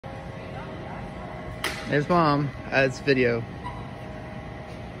There's Mom. It's video.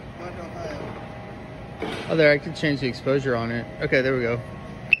 Going to Ohio. Oh, there, I can change the exposure on it. Okay, there we go.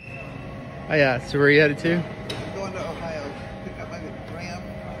 Oh, yeah. So where are you headed to? I'm going to Ohio to pick up my Ram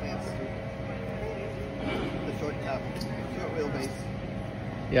ProMaster. The short wheelbase.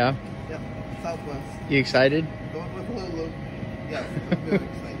 Yeah. Yep, Southwest. You excited? Going with Lulu. Yes, I'm very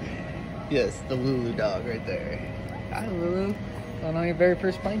excited. Yes, the Lulu dog right there. Hi, Lulu. Going on your very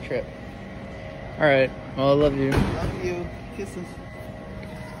first plane trip. All right. Well, I love you. Love you. Kisses.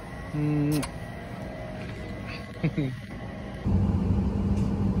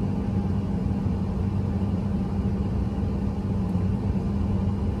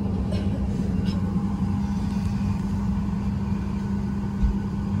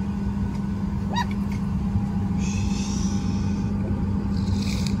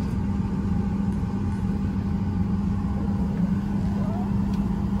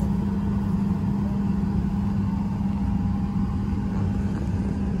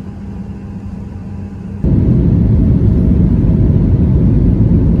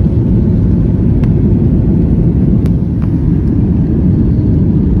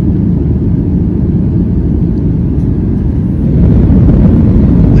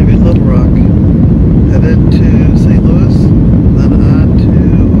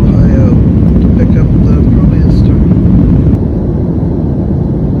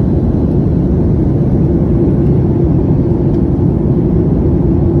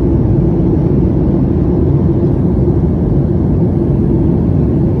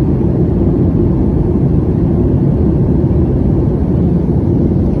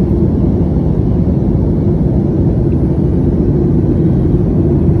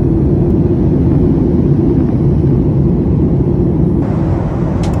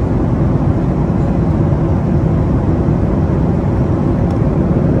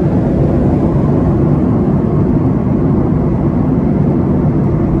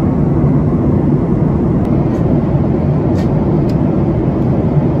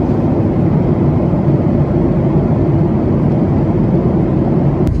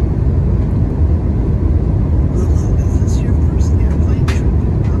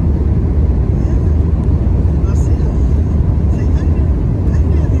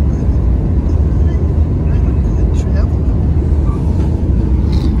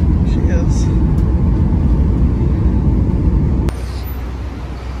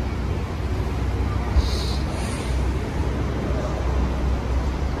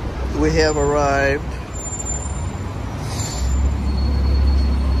 We have arrived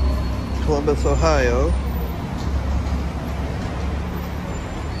Columbus, Ohio.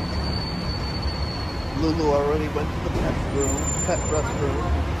 Lulu already went to the pet restroom.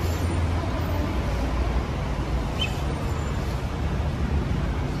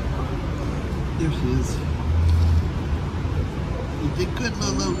 There she is. You did good,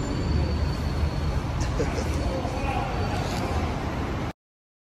 Lulu.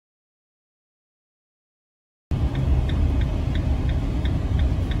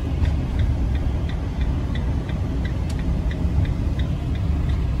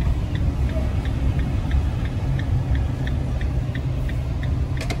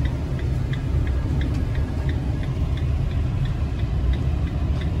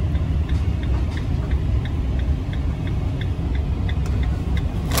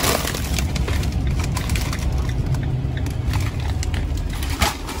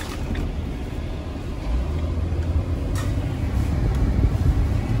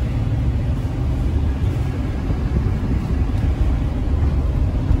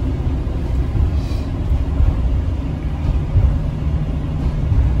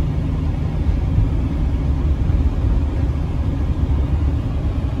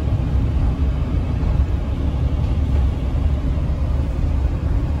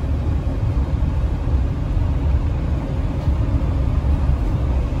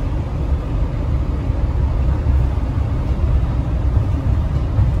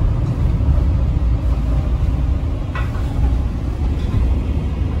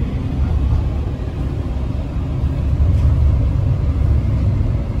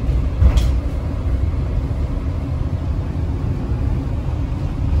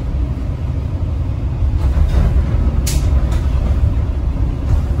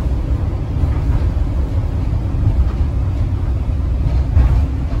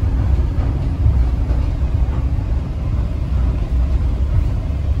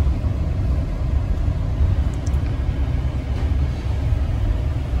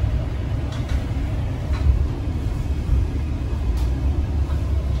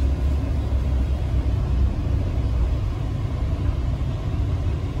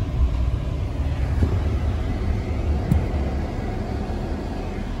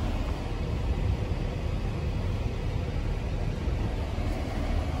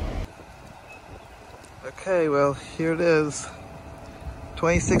 Okay, well, here it is.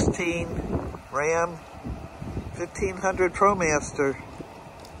 2016 Ram 1500 ProMaster.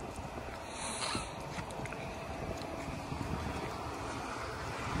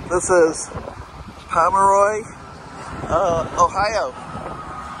 This is Pomeroy, Ohio.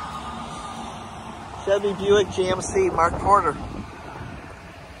 Chevy Buick GMC Mark Porter.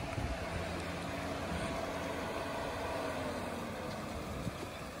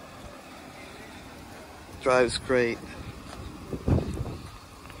 Drives great.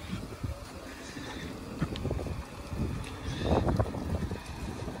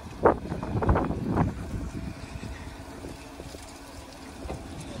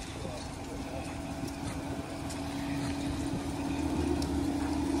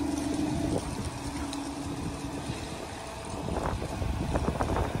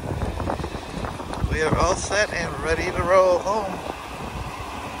 We are all set and ready to roll home.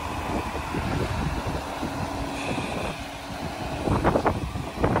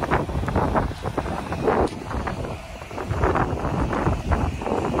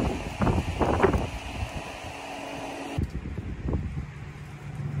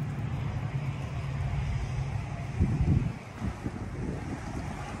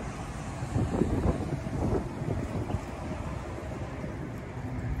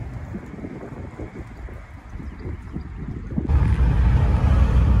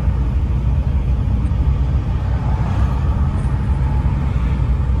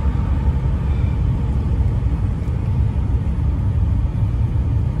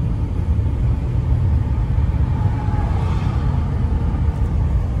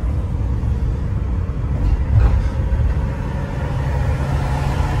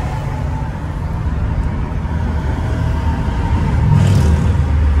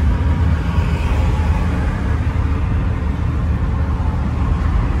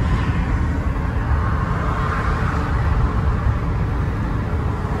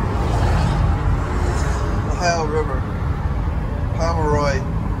 River, Pomeroy.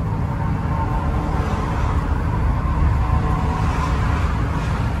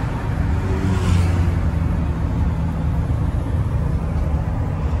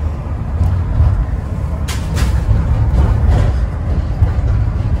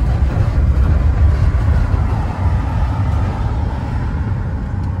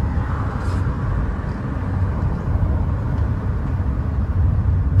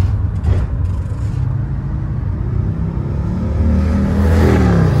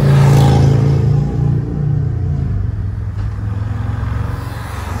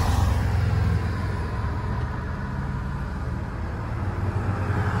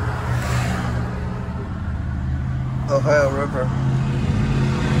 Ohio River.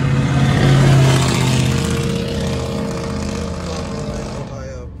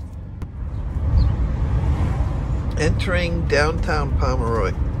 Ohio. Entering downtown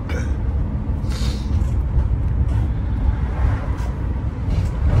Pomeroy.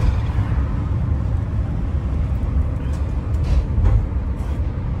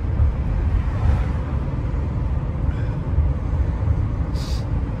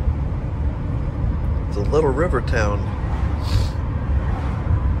 It's a little river town.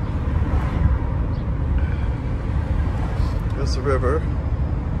 There's the river.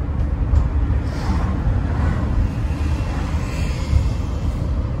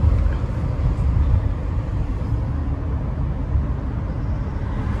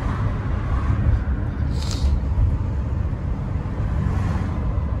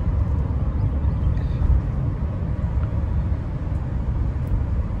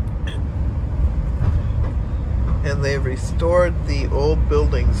 And they've restored the old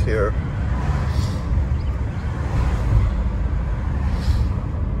buildings here.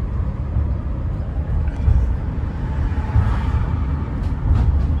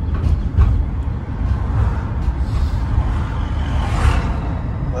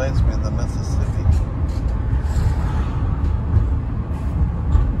 Reminds me of the Mississippi.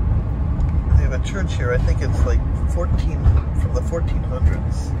 They have a church here. I think it's like from the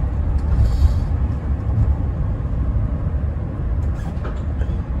 1400s.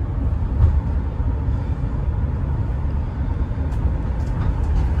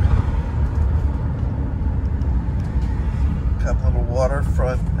 Little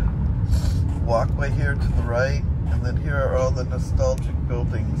waterfront walkway here to the right, and then here are all the nostalgic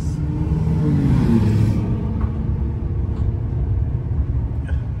buildings.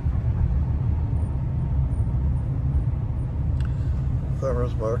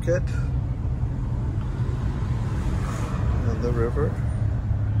 Farmers Market and the river.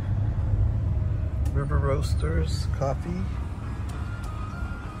 River Roasters, coffee.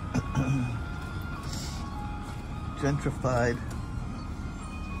 gentrified.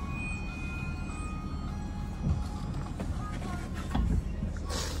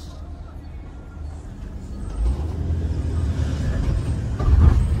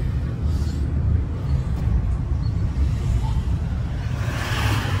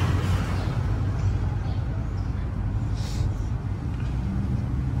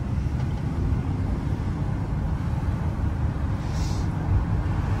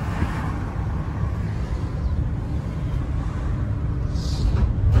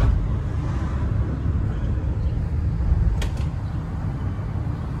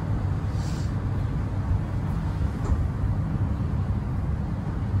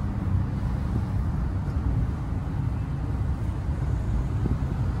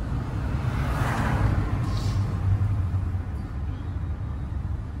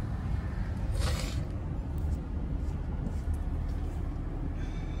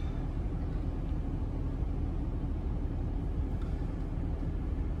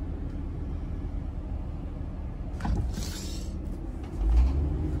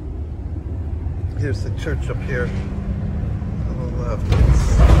 Here's the church up here on the left.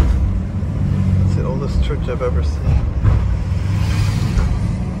 It's the oldest church I've ever seen.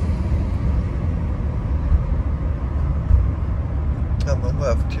 On the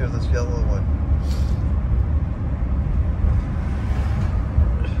left here, this yellow one.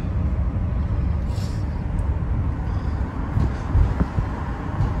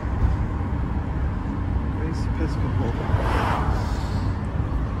 Grace Episcopal.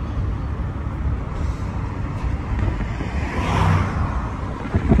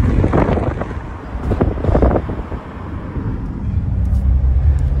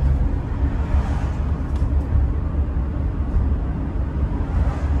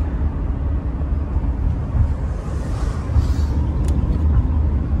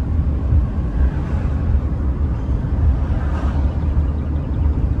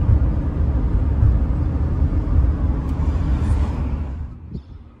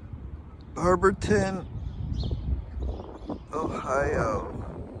 Barberton, Ohio.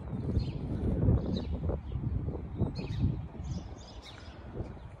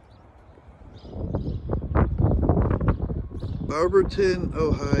 Barberton,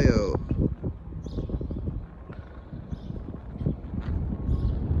 Ohio.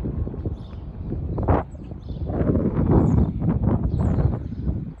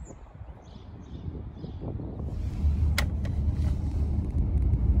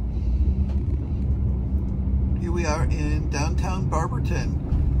 We are in downtown Barberton,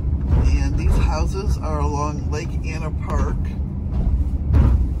 and these houses are along Lake Anna Park.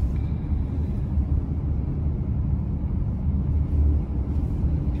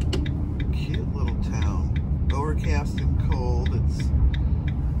 Cute little town. Overcast and cold. It's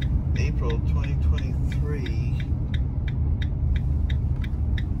April 2023.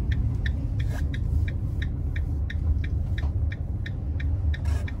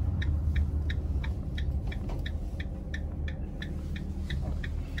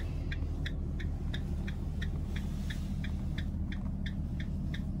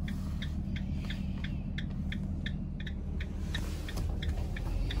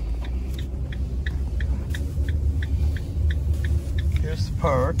 Here's the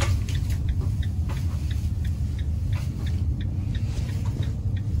park.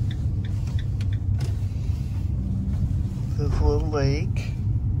 There's a little lake.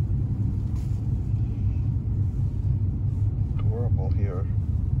 Adorable here.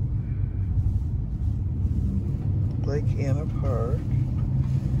 Lake Anna Park.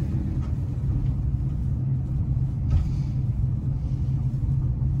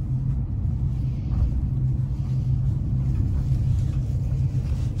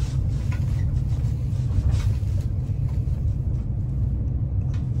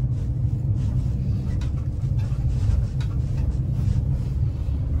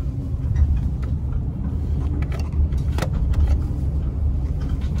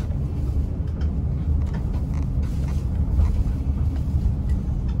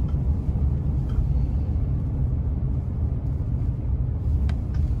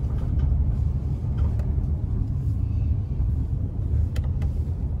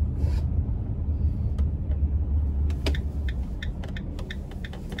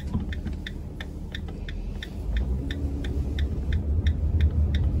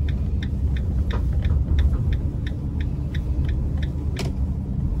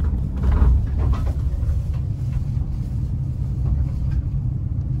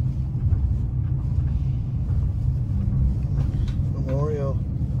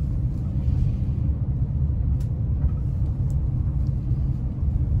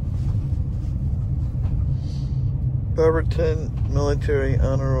 Barberton Military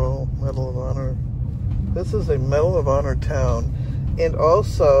Honor Roll, Medal of Honor. This is a Medal of Honor town. And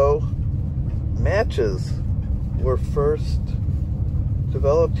also, matches were first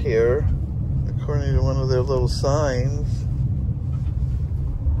developed here, according to one of their little signs.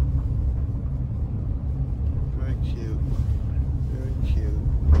 Very cute. Very cute.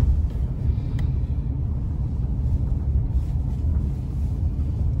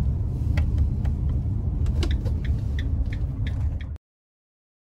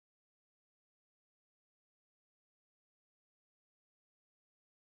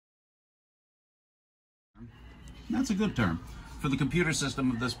 That's a good term for the computer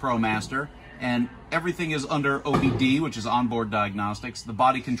system of this ProMaster, and everything is under OBD, which is onboard diagnostics. The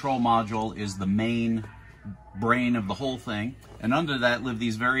body control module is the main brain of the whole thing, and under that live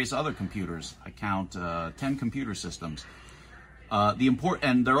these various other computers. I count 10 computer systems.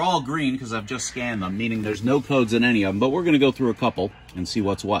 And they're all green because I've just scanned them, meaning there's no codes in any of them, but we're going to go through a couple and see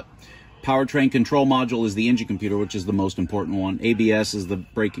what's what. Powertrain control module is the engine computer, which is the most important one. ABS is the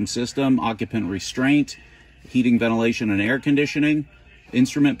braking system. Occupant restraint, heating, ventilation, and air conditioning.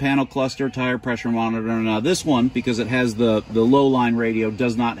 Instrument panel cluster, tire pressure monitor. Now this one, because it has the low line radio,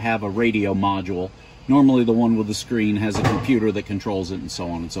 does not have a radio module. Normally the one with the screen has a computer that controls it and so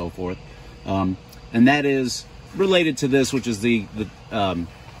on and so forth. And that is related to this, which is is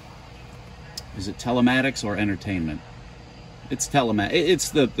it telematics or entertainment? It's it's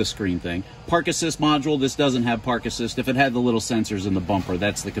the screen thing. Park assist module, this doesn't have park assist. If it had the little sensors in the bumper,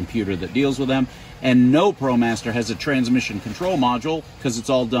 that's the computer that deals with them. And no ProMaster has a transmission control module because it's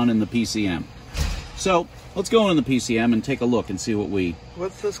all done in the PCM. So let's go in the PCM and take a look and see what we...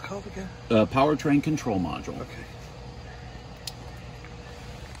 What's this called again? Powertrain control module. Okay.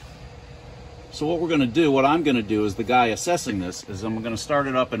 So what we're going to do, what I'm going to do as the guy assessing this, is I'm going to start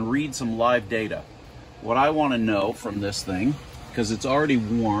it up and read some live data. What I want to know from this thing, because it's already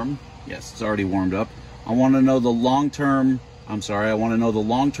warm, yes, it's already warmed up. I want to know the long-term, I want to know the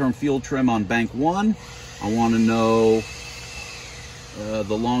long-term fuel trim on bank 1. I want to know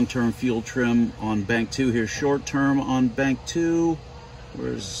the long-term fuel trim on bank 2. Here's short-term on bank 2.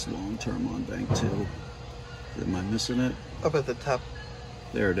 Where's long-term on bank 2? Am I missing it? Up at the top.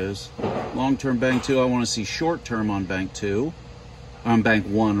 There it is. Long-term bank 2. I want to see short-term on bank 2. On bank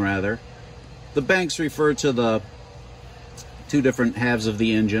 1, rather. The banks refer to the two different halves of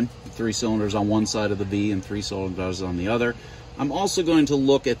the engine, 3 cylinders on one side of the V and 3 cylinders on the other. I'm also going to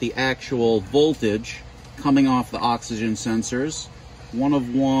look at the actual voltage coming off the oxygen sensors.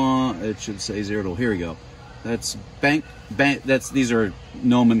 It should say 0 to, here we go. That's these are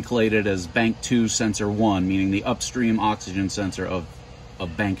nomenclated as bank 2 sensor 1, meaning the upstream oxygen sensor of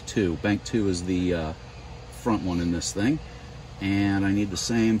bank 2. Bank 2 is the front one in this thing. And I need the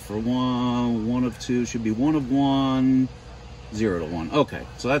same for 1 of 2, should be 1 of 1, 0 to 1. Okay,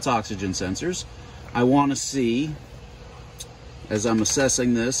 so that's oxygen sensors. I want to see, as I'm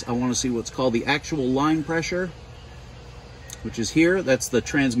assessing this, I want to see what's called the actual line pressure, which is here. That's the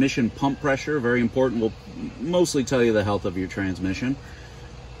transmission pump pressure, very important. Will mostly tell you the health of your transmission.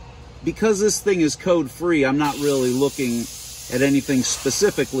 Because this thing is code-free, I'm not really looking at anything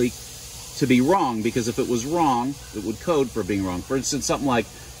specifically to be wrong, because if it was wrong, it would code for being wrong. For instance, something like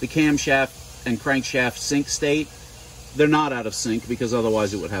the camshaft and crankshaft sync state, they're not out of sync because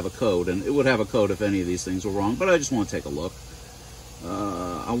otherwise it would have a code, and it would have a code if any of these things were wrong, but I just want to take a look.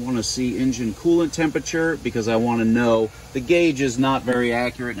 I want to see engine coolant temperature because I want to know, the gauge is not very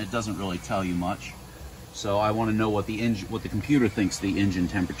accurate and it doesn't really tell you much. So I want to know what the computer thinks the engine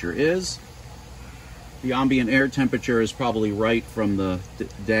temperature is. The ambient air temperature is probably right from the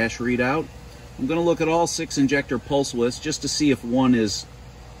dash readout. I'm going to look at all 6 injector pulse widths just to see if one is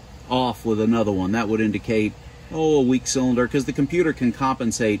off with another one. That would indicate, a weak cylinder, because the computer can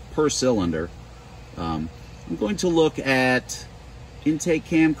compensate per cylinder. I'm going to look at intake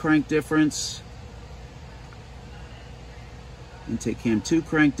cam crank difference, intake cam 2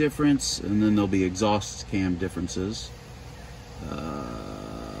 crank difference, and then there'll be exhaust cam differences.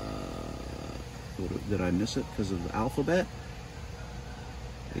 Did I miss it because of the alphabet?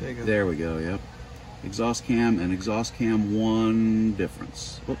 There we go, yep. Exhaust cam and exhaust cam 1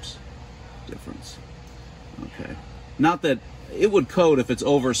 difference. Whoops, difference. Okay. Not that it would code if it's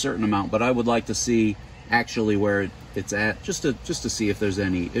over a certain amount, but I would like to see actually where it's at, just to see if there's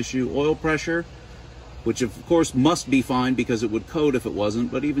any issue. Oil pressure, which of course must be fine because it would code if it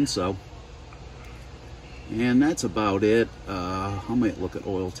wasn't, but even so. And that's about it. I might look at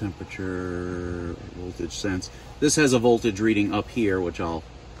oil temperature, voltage sense. This has a voltage reading up here, which I'll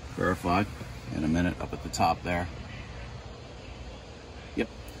verify in a minute, up at the top there. Yep.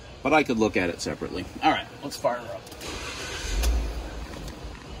 but I could look at it separately. All right, let's fire her up.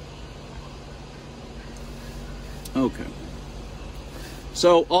 Okay.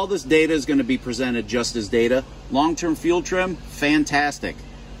 So all this data is going to be presented just as data. Long-term fuel trim, fantastic.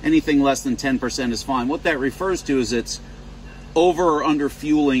 Anything less than 10% is fine. What that refers to is it's over or under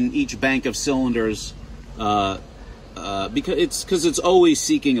fueling each bank of cylinders because it's always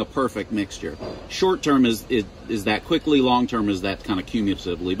seeking a perfect mixture. Short term is that quickly, long term is that kind of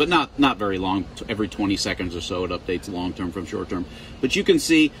cumulatively, but not very long. Every 20 seconds or so it updates long term from short term. But you can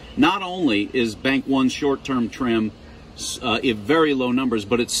see not only is bank 1 short term trim at very low numbers,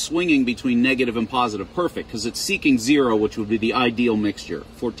 but it's swinging between negative and positive perfect because it's seeking 0, which would be the ideal mixture,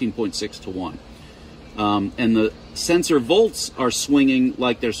 14.6 to 1. And the sensor volts are swinging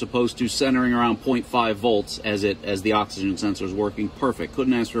like they're supposed to, centering around 0.5 volts as the oxygen sensor is working perfect.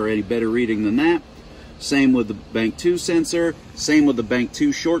 Couldn't ask for any better reading than that. Same with the bank 2 sensor. Same with the bank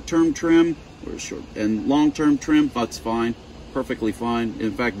 2 short-term trim and long-term trim. That's fine, perfectly fine.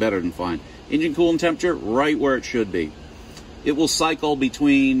 In fact, better than fine. Engine coolant temperature right where it should be. It will cycle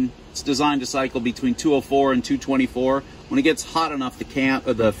between. It's designed to cycle between 204 and 224. When it gets hot enough,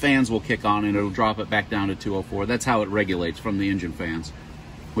 the fans will kick on and it'll drop it back down to 204. That's how it regulates from the engine fans,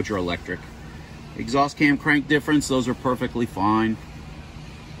 which are electric. Exhaust cam crank difference, those are perfectly fine.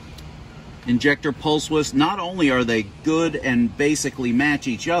 Injector pulse widths, not only are they good and basically match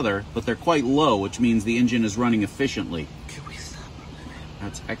each other, but they're quite low, which means the engine is running efficiently. Can we stop?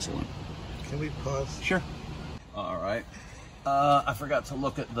 That's excellent. Can we pause? Sure. All right. I forgot to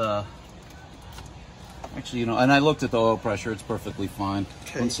look at the... Actually, you know, and I looked at the oil pressure. It's perfectly fine.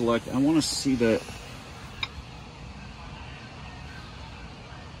 Okay. Unselect. I want to see the...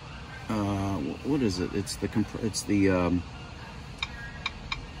 what is it? It's the... I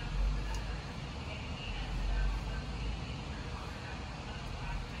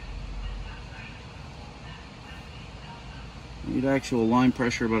need actual line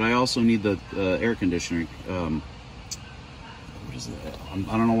pressure, but I also need the air conditioning. What is it?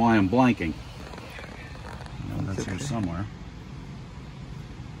 I don't know why I'm blanking. That's here somewhere.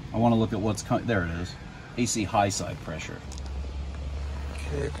 I want to look at what's there. It is. AC high side pressure.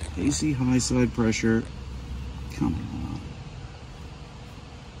 Okay. AC high side pressure. Come on.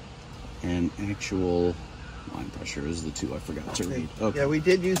 And actual line pressure is the two I forgot to read. Okay. Yeah, we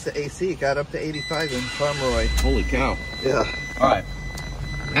did use the AC. It got up to 85 in Pomeroy. Holy cow. Yeah. All right.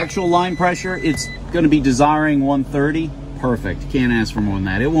 Actual line pressure, it's going to be desiring 130. Perfect. Can't ask for more than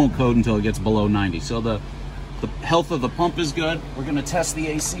that. It won't code until it gets below 90. So the health of the pump is good. We're going to test the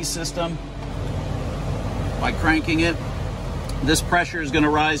AC system by cranking it. This pressure is going to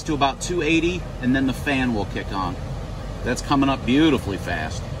rise to about 280, and then the fan will kick on. That's coming up beautifully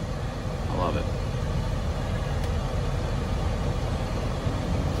fast. I love it.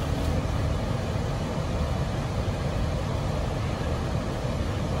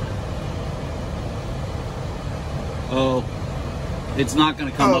 Oh, it's not going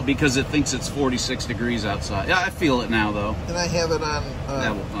to come up because it thinks it's 46 degrees outside. Yeah, I feel it now, though. And I have it on...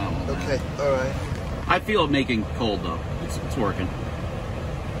 that won't okay, all right. I feel it making cold, though. It's working.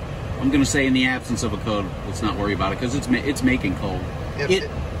 I'm going to say in the absence of a code, let's not worry about it, because it's making cold.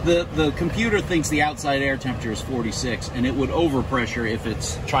 The computer thinks the outside air temperature is 46, and it would overpressure if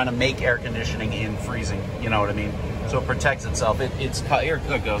it's trying to make air conditioning in freezing. You know what I mean? So it protects itself. Here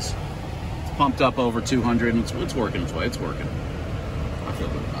it goes. It's pumped up over 200, and it's working its way. It's working. I feel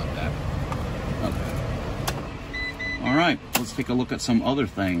good about that. Okay. All right, let's take a look at some other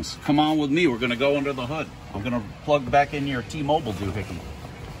things. Come on with me. We're going to go under the hood. I'm going to plug back in your T-Mobile doohickey.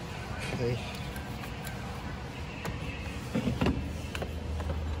 Okay.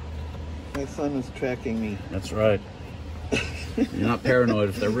 My son is tracking me. That's right. You're not paranoid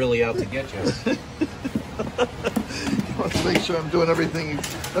if they're really out to get you. He wants to make sure I'm doing everything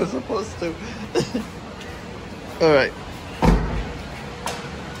I'm supposed to. All right.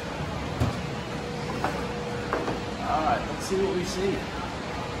 All right, let's see what we see.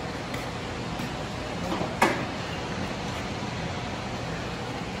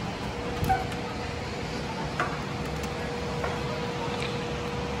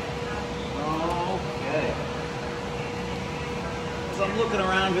 I'm looking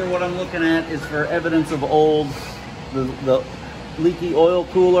around here, what I'm looking at is for evidence of old, the leaky oil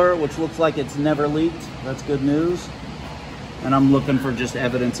cooler, which looks like it's never leaked. That's good news. And I'm looking for just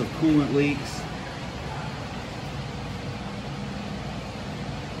evidence of coolant leaks.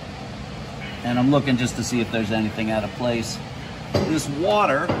 And I'm looking just to see if there's anything out of place. This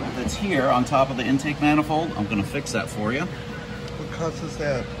water that's here on top of the intake manifold, I'm going to fix that for you. What causes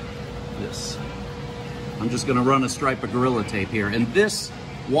that? This. I'm just going to run a stripe of Gorilla Tape here, and this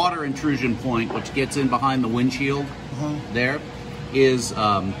water intrusion point, which gets in behind the windshield, there is,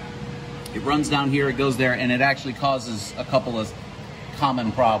 it runs down here, it goes there, and it actually causes a couple of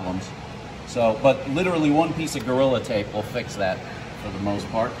common problems. So, but literally one piece of Gorilla Tape will fix that for the most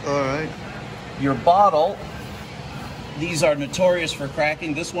part. All right. Your bottle, these are notorious for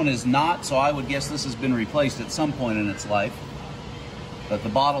cracking. This one is not, so I would guess this has been replaced at some point in its life. But the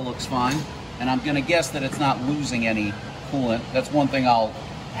bottle looks fine, and I'm gonna guess that it's not losing any coolant. That's one thing I'll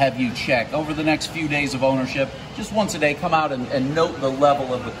have you check. Over the next few days of ownership, just once a day, come out and note the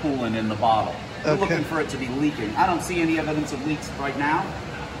level of the coolant in the bottle. We're looking for it to be leaking. I don't see any evidence of leaks right now,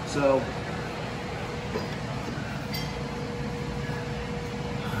 so.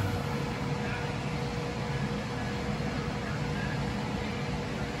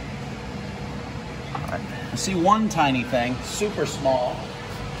 I see one tiny thing, super small,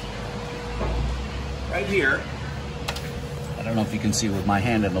 right here. I don't know if you can see with my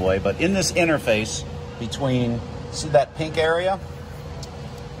hand in the way, but in this interface between, see that pink area?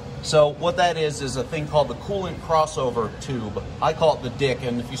 So what that is a thing called the coolant crossover tube. I call it the dick,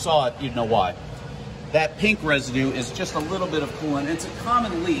 and if you saw it, you'd know why. That pink residue is just a little bit of coolant. It's a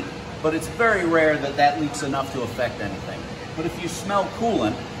common leak, but it's very rare that that leaks enough to affect anything. But if you smell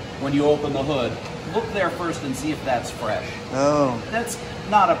coolant when you open the hood, look there first and see if that's fresh. Oh. That's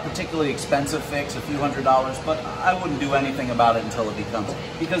not a particularly expensive fix, a few $100s, but I wouldn't do anything about it until it becomes,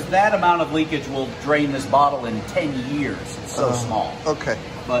 because that amount of leakage will drain this bottle in 10 years. It's so small. Okay.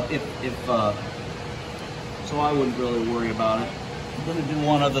 But so I wouldn't really worry about it. I'm gonna do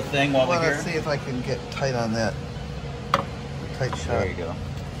one other thing while we're here. Let's see if I can get tight on that. Tight shot. There you go.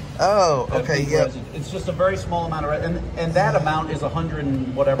 Oh, okay, yeah. It's just a very small amount of, and that amount is 100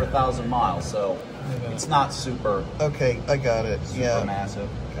 and whatever thousand miles, so it's not super. Okay, I got it. Super massive.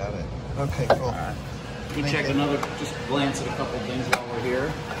 Got it. Okay, cool. All right. We check another, just glance at a couple of things while we're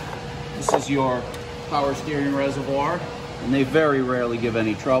here. This is your power steering reservoir, and they very rarely give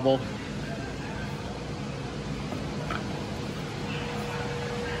any trouble.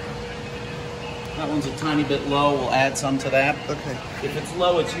 That one's a tiny bit low. We'll add some to that. Okay. If it's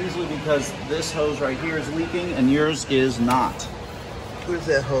low, it's usually because this hose right here is leaking and yours is not. Where's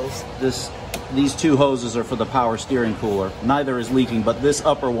that hose? These two hoses are for the power steering cooler. Neither is leaking, but this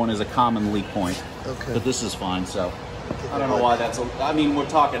upper one is a common leak point. Okay. But this is fine, so I don't know why that's I mean, we're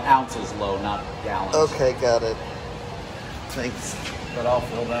talking ounces low, not gallons. Okay, got it. Thanks. But I'll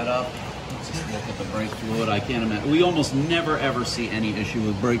fill that up. Let's just look at the brake fluid. I can't imagine. We almost never ever see any issue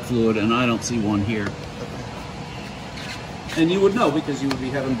with brake fluid, and I don't see one here. And you would know because you would be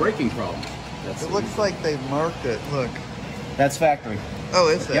having braking problems. It looks like they marked it. Look. That's factory. Oh,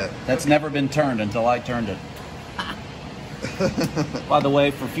 is that? Yep. That's never been turned until I turned it. By the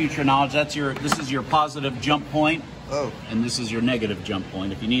way, for future knowledge, this is your positive jump point. Oh. And this is your negative jump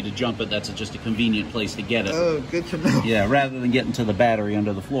point. If you need to jump it, that's just a convenient place to get it. Oh, good to know. Yeah, rather than getting to the battery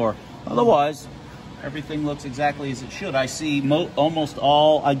under the floor. Otherwise, everything looks exactly as it should. I see almost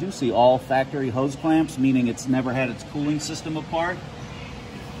all, I do see all factory hose clamps, meaning it's never had its cooling system apart.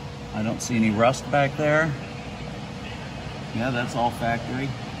 I don't see any rust back there. Yeah, that's all factory.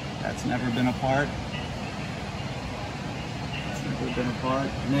 That's never been apart. It's never been apart.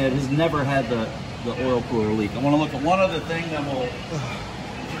 And it has never had the oil cooler leak. I want to look at one other thing, then we'll...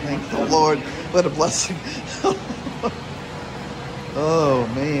 Thank the Lord. What a blessing. Oh,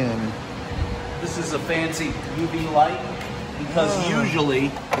 man. This is a fancy UV light because usually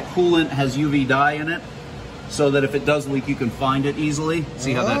the coolant has UV dye in it so that if it does leak, you can find it easily.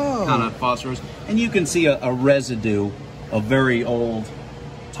 See how that kind of phosphorus? And you can see a residue of very old,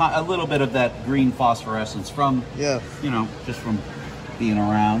 a little bit of that green phosphorescence from, you know, just from being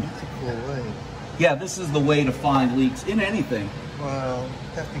around. That's a cool way. Yeah, this is the way to find leaks in anything. Wow,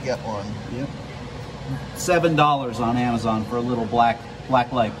 have to get one. Yep. $7 on Amazon for a little black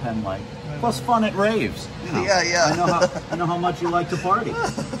light pen light. Plus fun at raves. You know, Yeah. I know how much you like to party.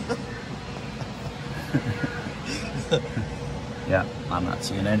 Yeah, I'm not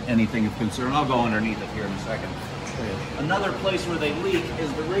seeing anything of concern. I'll go underneath it here in a second. Okay. Another place where they leak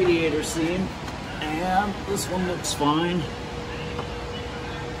is the radiator seam, and this one looks fine.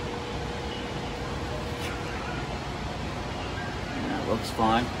 Yeah, it looks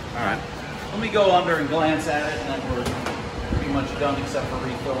fine. All right. Let me go under and glance at it, and then we're pretty much done except for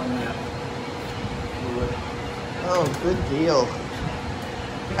refilling that fluid. Oh, good deal.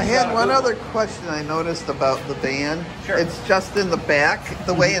 I had one other question I noticed about the van. Sure. It's just in the back.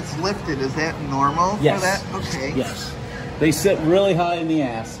 The way it's lifted, is that normal for that? Okay. Yes. They sit really high in the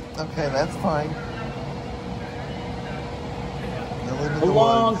ass. Okay, that's fine. A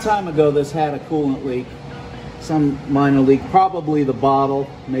long time ago, this had a coolant leak. some minor leak, probably the bottle,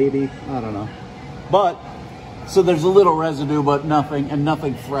 maybe, I don't know. But, so there's a little residue, but nothing, and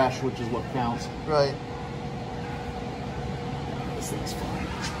nothing fresh, which is what counts. Right. This thing's fine.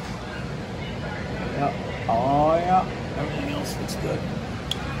 Yep. Oh yeah, everything else looks good.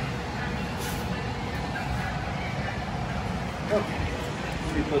 Okay.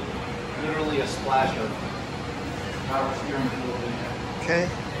 Let me put literally a splash of power steering fluid in there. Okay.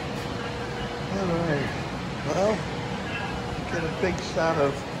 All right. Well, get a big shot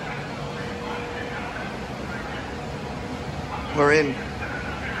of. We're in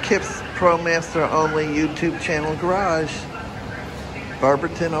KIP's ProMaster Only YouTube channel garage,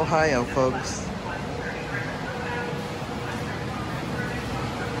 Barberton, Ohio, folks.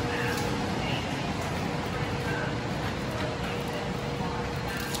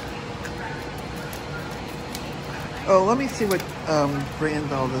 Oh, let me see what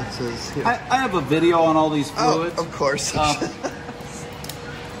brand all this is here. I have a video on all these fluids. Oh, of course.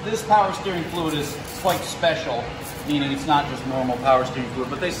 This power steering fluid is quite special, meaning it's not just normal power steering fluid,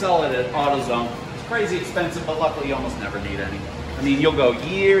 but they sell it at AutoZone. It's crazy expensive, but luckily you almost never need any. I mean, you'll go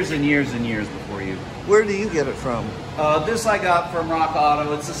years and years and years before you... Where do you get it from? This I got from Rock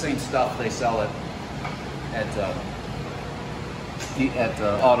Auto. It's the same stuff. They sell it at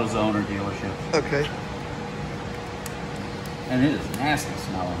AutoZone or dealership. Okay. And it is nasty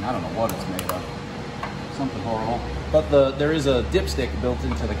smelling. I don't know what it's made of. Something horrible. But there is a dipstick built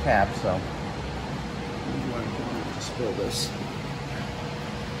into the cap, so... I'm going to spill this.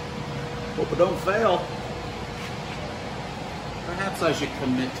 Hope it don't fail. Perhaps I should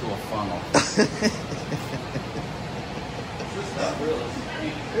commit to a funnel. This stuff really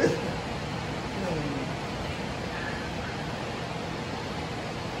stinks.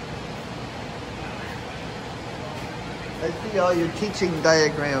 I see all your teaching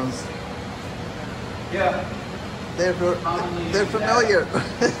diagrams. Yeah. They're familiar.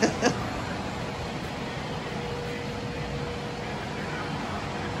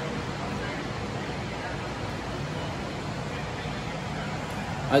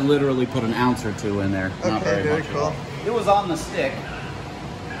 I literally put an ounce or two in there. Not Okay, very much at cool. all. It was on the stick.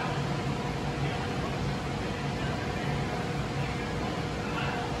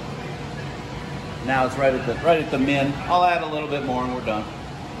 Now it's right at the min. I'll add a little bit more and we're done.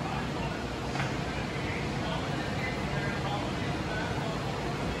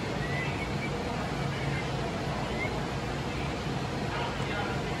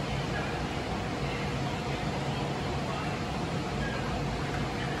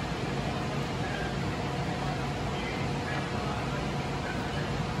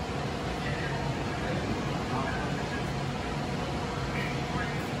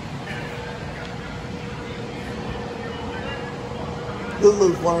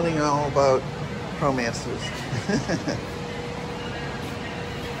 Lulu's learning all about ProMasters.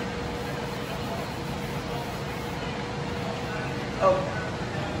 Oh,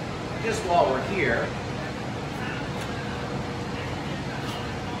 just while we're here,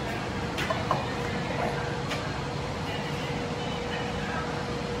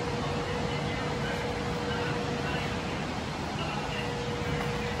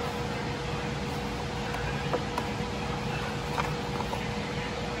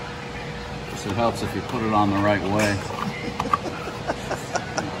 it helps if you put it on the right way. You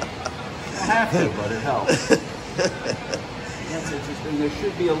don't have to, but it helps. That's interesting. There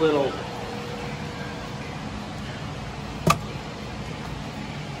should be a little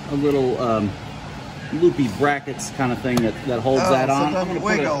loopy brackets kind of thing that holds that on. So it doesn't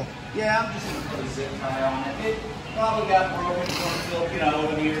wiggle. Yeah, I'm just going to put a zip tie on it. It probably got broken from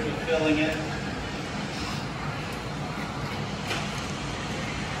over the years of filling it.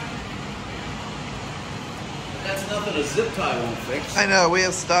 That's nothing a zip tie won't fix. I know, we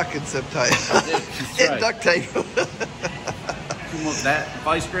have stock in zip tie. And duct tape. That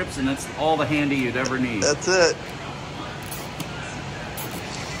vice grips, and that's all the handy you'd ever need. That's it.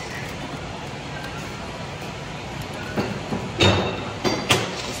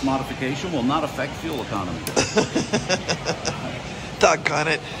 This modification will not affect fuel economy. Doggone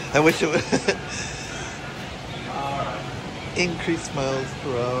it. I wish it would. All right. Increase miles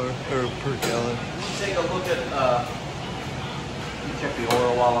per hour, or per gallon. Take a look at, let me check the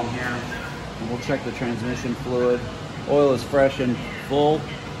oil while I'm here. And we'll check the transmission fluid. Oil is fresh and full.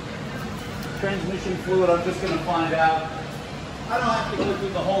 Transmission fluid, I'm just going to find out. I don't have to go through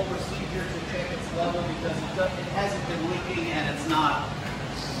the whole procedure to check its level because it hasn't been leaking and it's not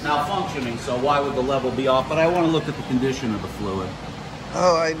malfunctioning, so why would the level be off? But I want to look at the condition of the fluid.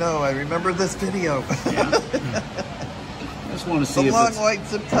 Oh, I know. I remember this video. Yeah. I just want to see the if long it's... white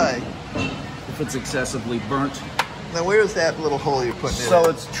zip tie. if it's excessively burnt. Now where's that little hole you're putting in? So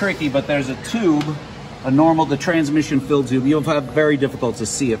it's tricky, but there's a tube, the transmission fill tube. You'll have very difficult to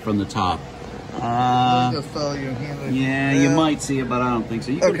see it from the top. Just follow your hand. Yeah, you might see it, but I don't think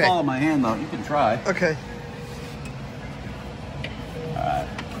so. You can follow my hand though. You can try. Okay. Alright,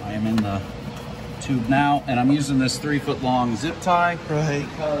 I am in the tube now, and I'm using this 3-foot long zip tie. Right.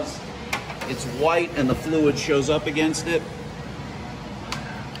 Because it's white and the fluid shows up against it.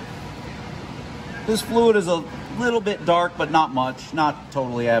 This fluid is a little bit dark, but not much, not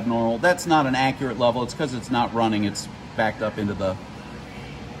totally abnormal. That's not an accurate level. It's because it's not running. It's backed up into the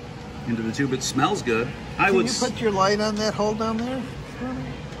tube. It smells good. Can you put your light on that hole down there?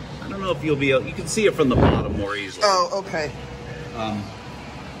 I don't know if you'll be able. You can see it from the bottom more easily. Oh, okay.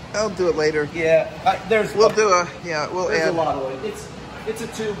 I'll do it later. Yeah, we'll add a lot of it. It's a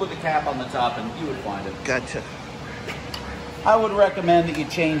tube with a cap on the top, and you would find it. Gotcha. I would recommend that you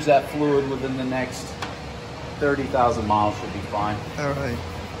change that fluid within the next 30,000 miles. Should be fine. All right.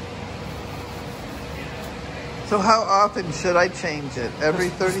 So how often should I change it? Every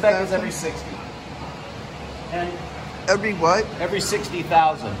 30,000? The spec is every 60. And every what? Every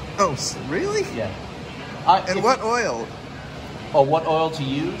 60,000. Oh, really? Yeah. And what oil? Oh, what oil to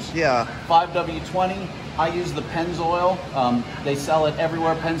use? Yeah. 5W20. I use the Pennzoil. They sell it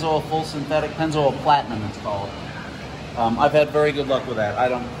everywhere. Pennzoil full synthetic. Pennzoil Platinum, it's called. I've had very good luck with that.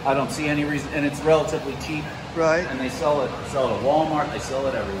 I don't see any reason, and it's relatively cheap. Right. And they sell it at Walmart. They sell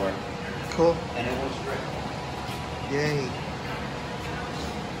it everywhere. Cool. And it works great. Yay.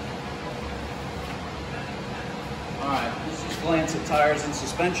 All right. Let's just glance at tires and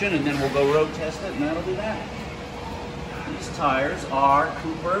suspension, and then we'll go road test it, and that'll be that. These tires are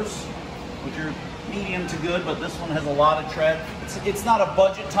Coopers, which are medium to good, but this one has a lot of tread. It's not a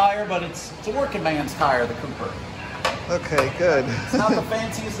budget tire, but it's a working man's tire, the Cooper. Okay, good. It's not the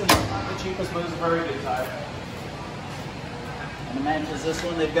fanciest and it's not the cheapest, but it's a very good tire. And it matches this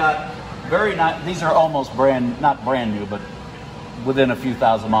one. They've got very nice, these are almost not brand new, but within a few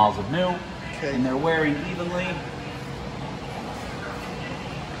thousand miles of new. Okay. And they're wearing evenly.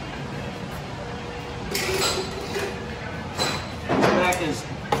 The back is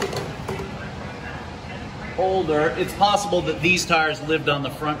older. It's possible that these tires lived on the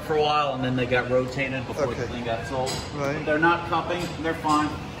front for a while and then they got rotated before the thing got sold. Right. But they're not cupping. They're fine.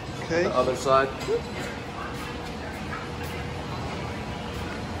 Okay. The other side.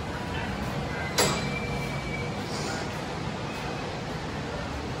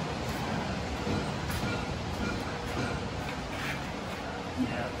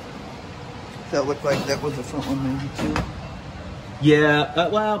 That looked like that was the front one maybe too? Yeah,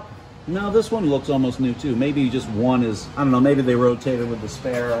 well, no, this one looks almost new too. Maybe just one is, I don't know, maybe they rotated with the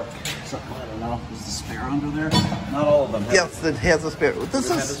spare. Something, I don't know. Is the spare under there? Not all of them have. Yes, it has a spare. This is...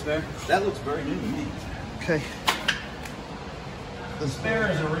 Have a spare? That looks very new to me. Okay. The spare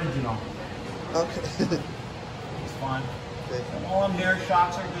is original. Okay. It's fine. Okay. And while I'm here,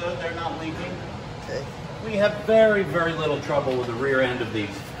 shocks are good. They're not leaking. Okay. We have very, very little trouble with the rear end of these.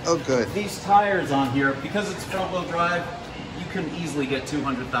 Oh, good. These tires on here, because it's front-wheel drive, you can easily get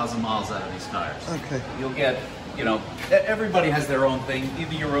 200,000 miles out of these tires. Okay. You'll get, you know, everybody has their own thing.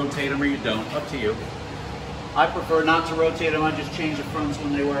 Either you rotate them or you don't. Up to you. I prefer not to rotate them. I just change the fronts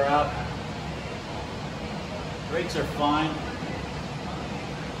when they wear out. Brakes are fine.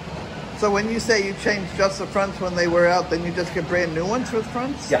 So when you say you change just the fronts when they wear out, then you just get brand new ones with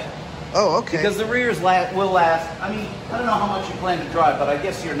fronts? Yeah. Oh, okay. Because the rears will last. I mean, I don't know how much you plan to drive, but I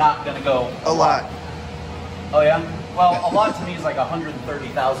guess you're not going to go a lot. Oh yeah? Well, a lot to me is like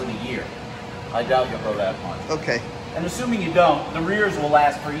 130,000 a year. I doubt you'll go that much. Okay. And assuming you don't, the rears will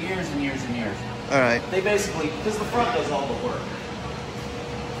last for years and years and years. All right. They basically, because the front does all the work.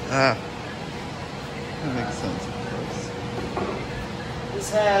 Ah. That makes sense, of course.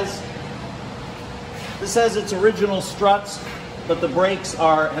 This has its original struts, but the brakes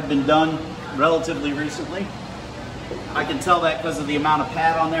have been done relatively recently. I can tell that because of the amount of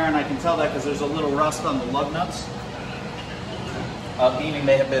pad on there, and I can tell that because there's a little rust on the lug nuts, meaning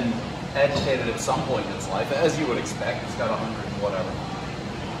they have been agitated at some point in its life, as you would expect. It's got 100 and whatever.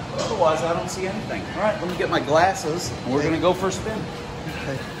 But otherwise, I don't see anything. All right, let me get my glasses, and we're going to go for a spin.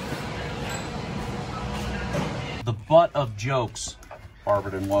 Okay. The butt of jokes,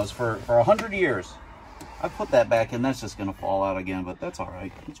 Barberton was, for 100 years. I put that back in, that's just going to fall out again, but that's all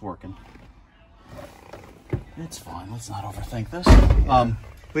right. It's working. It's fine. Let's not overthink this.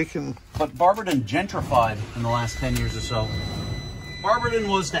 We can... But Barberton gentrified in the last 10 years or so. Barberton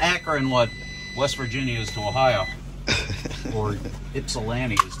was to Akron what West Virginia is to Ohio. Or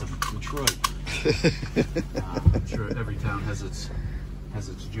Ypsilanti is to Detroit. I'm sure every town has its has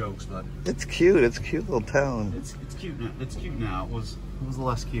its jokes, but it's cute. It's a cute little town. it's cute now. It's cute now. It was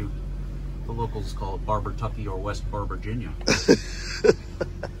less cute. The locals call it Barber Tucky or West Virginia.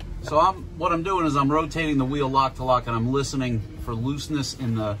 So what I'm doing is I'm rotating the wheel lock to lock, and I'm listening for looseness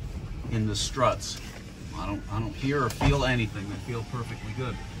in the struts. I don't hear or feel anything. They feel perfectly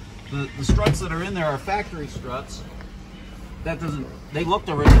good. The struts that are in there are factory struts. They looked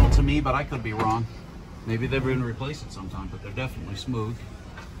original to me, but I could be wrong. Maybe they've been replaced at some time, but they're definitely smooth.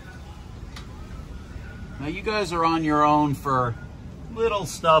 Now you guys are on your own for little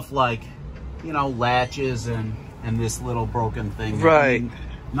stuff like, you know, latches and this little broken thing. Right. I mean,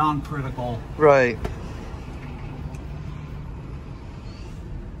 non-critical. Right.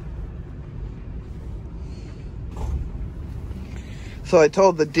 So I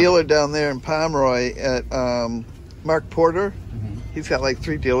told the dealer down there in Pomeroy at Mark Porter, he's got like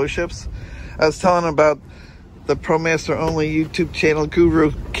 3 dealerships. I was telling him about the ProMaster Only YouTube channel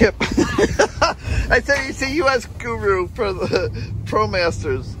guru, KIP. I said he's a U.S. guru for the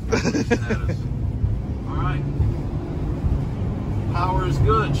ProMasters. All right. Power is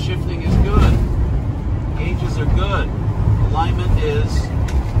good. Shifting is good. Gauges are good. Alignment is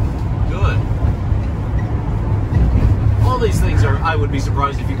good. All these things are, I would be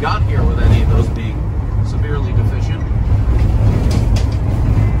surprised if you got here with any of those being severely deficient.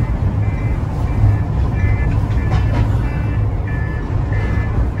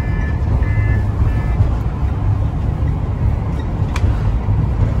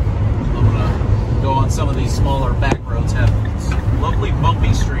 I'm gonna go on some of these smaller back roads, have lovely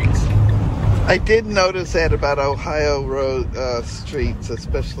bumpy streets. I did notice that about Ohio road streets,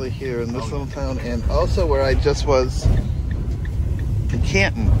 especially here in this little town, and also where I just was in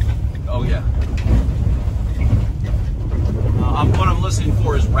Canton. Oh yeah. What I'm listening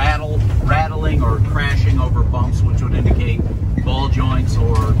for is rattling or crashing over bumps, which would indicate ball joints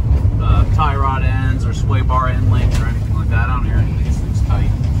or tie rod ends or sway bar end links or anything like that. I don't hear any of these things tight.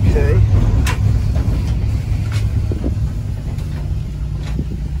 Okay.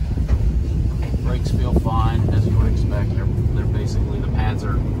 Brakes feel fine, as you would expect. They're basically, the pads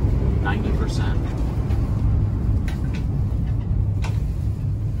are 90%.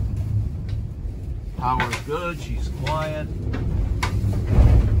 Power's good, she's quiet.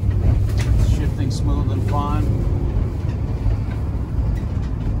 Shifting smooth and fine.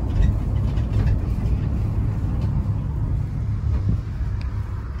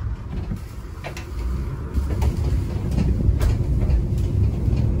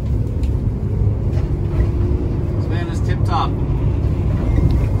 This van is tip top.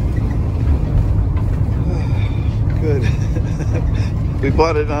 Good. We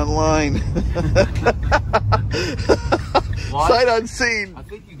bought it online. Sight unseen. I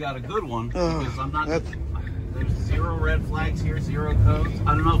think you got a good one, because I'm not. There's 0 red flags here, 0 codes.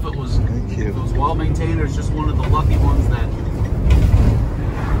 I don't know if it was. Thank you. If it was well maintained, or it's just one of the lucky ones that.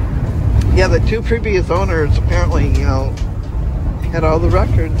 Yeah, the 2 previous owners apparently, you know, had all the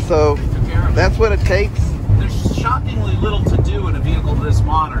records, so Took care of it. that's what it takes. There's shockingly little to do in a vehicle this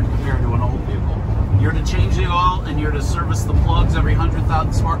modern compared to an old vehicle. You're to change the oil, and you're to service the plugs every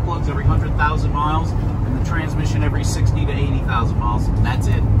 100,000 smart plugs every 100,000 miles, and the transmission every 60 to 80,000 miles. And that's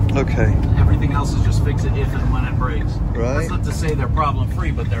it. Okay. Everything else is just fix it if and when it breaks. Right. That's not to say they're problem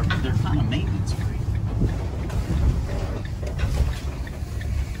free, but they're kind of maintenance free.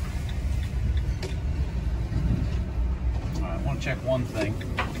 All right, I want to check one thing.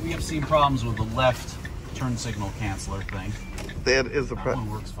 We have seen problems with the left turn signal canceller thing. That is the That problem.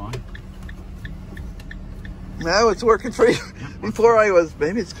 one works fine. Now it's working for you. Before I was,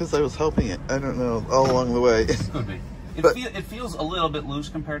 maybe it's because I was helping it. I don't know, all along the way. Could be. It feels a little bit loose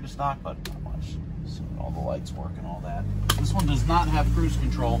compared to stock, but not much. So all the lights work and all that. This one does not have cruise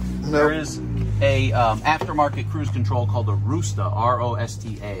control. Nope. There is a aftermarket cruise control called the Rosta,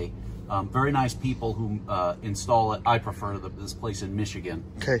 R-O-S-T-A. Very nice people who install it. I prefer this place in Michigan,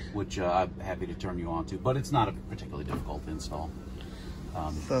 Okay. which I'm happy to turn you on to, but it's not a particularly difficult install.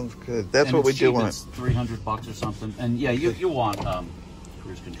 Sounds good. That's what we do want. It's $300 or something, and yeah, you want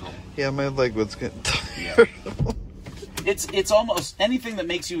cruise control. Yeah, my leg was getting tired. Yeah. It's almost anything that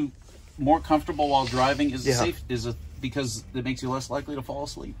makes you more comfortable while driving is safe. Because it makes you less likely to fall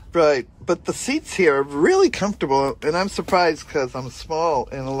asleep. Right, but the seats here are really comfortable, and I'm surprised because I'm small,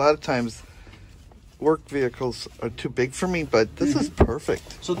 and a lot of times work vehicles are too big for me, but this is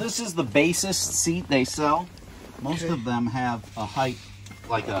perfect. So this is the basest seat they sell. Most of them have a height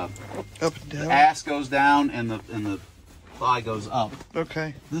like a Up and down. the ass goes down and the thigh goes up.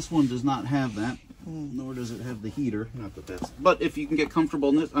 Okay. This one does not have that, nor does it have the heater. Not that that's. But if you can get comfortable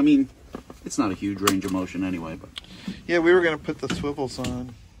in this, I mean, It's not a huge range of motion anyway, but Yeah, we were gonna put the swivels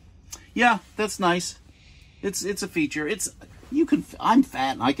on. yeah, that's nice. It's a feature. I'm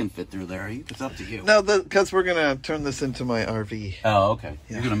fat and I can fit through there. It's up to you. No, because we're gonna turn this into my RV. Oh, okay.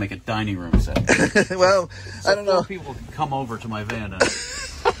 Yeah. You're gonna make a dining room set. Well, so I don't know. People can come over to my van and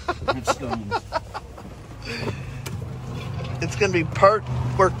have stones. It's gonna be part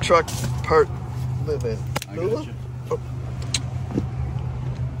work truck, part live-in. I got you.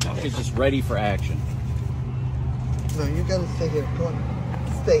 She's just ready for action. No, you gotta stay here. Come on,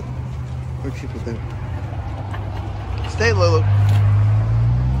 stay. We'll keep it there. Stay, Lulu.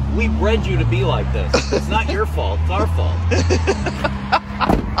 We bred you to be like this. It's not your fault. It's our fault.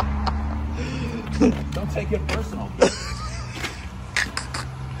 Don't take it personal.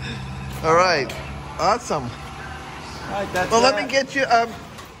 All right, awesome. All right, that's well, let me get you.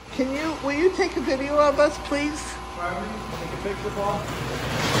 Will you take a video of us, please? Take a picture, Paul.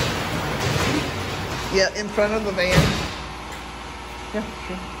 Yeah, in front of the van. Yeah,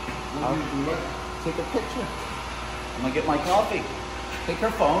 sure. I'll take a picture. I'm gonna get my coffee. Take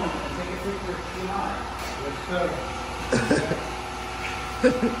her phone and take a picture of you and I. Yes, sir. I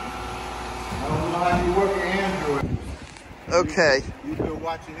don't know how you work your Android. Okay. You've been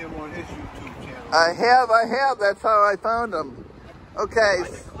watching him on his YouTube channel. I have. That's how I found him. Okay. I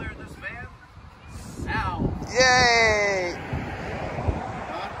can clear this van now. Yay!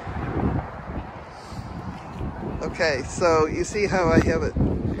 Okay, so you see how I have it?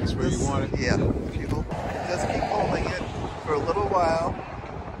 That's where you want it? Yeah. If you just keep holding it for a little while.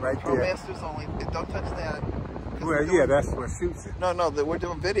 Right there. ProMasters Only. Don't touch that. Well, yeah, that's what shoots it. No, we're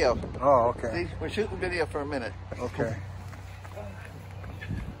doing video. Oh, okay. See, we're shooting video for a minute. Okay.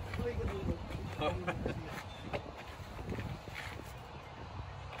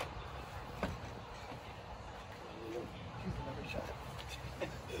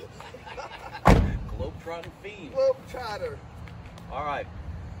 Globetrotting fiend. Globetrotter. All right.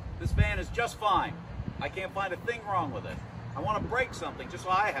 This van is just fine. I can't find a thing wrong with it. I want to break something just so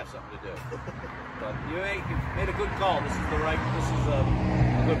I have something to do. But you made a good call. This is a good one.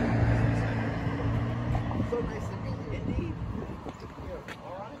 So nice to meet you. Indeed.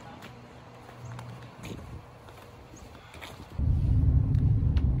 All right.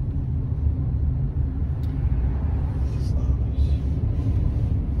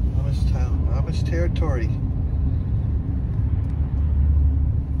 Amish town, Amish territory.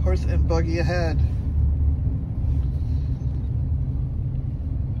 Horse and buggy ahead.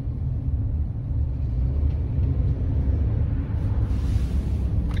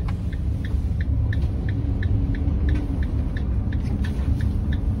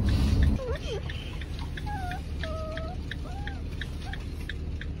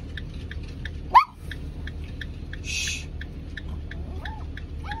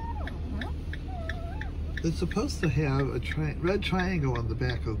 It's supposed to have a red triangle on the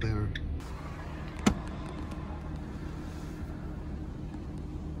back of there.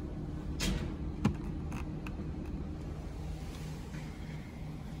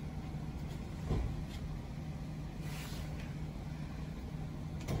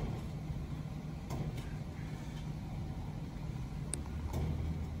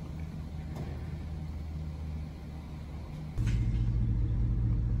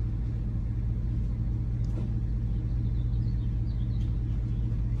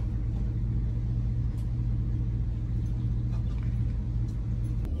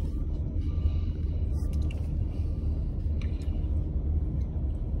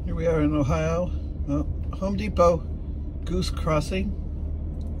 Here we are in Ohio, Home Depot, Goose Krossing.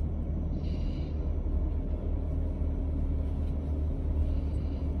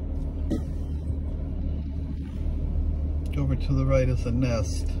 Over to the right is a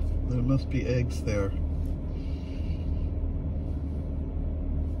nest. There must be eggs there.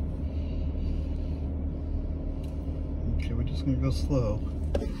 Okay, we're just gonna go slow.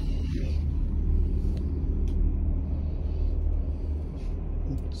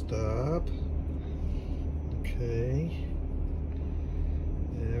 Stop. Okay.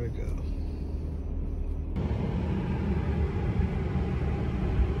 There we go.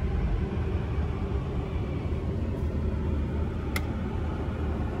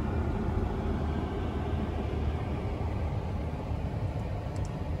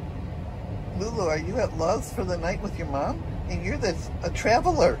 Lulu, are you at Love's for the night with your mom? And you're a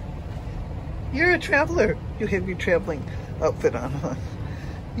traveler. You're a traveler. You have your traveling outfit on, huh?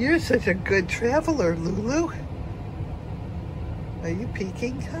 You're such a good traveler, Lulu. Are you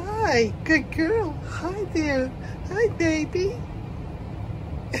peeking? Hi, good girl. Hi there. Hi, baby.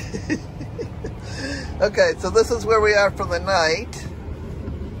 Okay, so this is where we are for the night.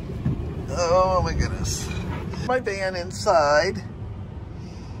 Oh my goodness. My van inside.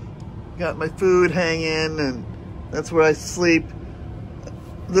 Got my food hanging, and that's where I sleep.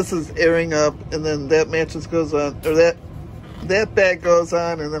 This is airing up, and then that mattress goes on, or that bag goes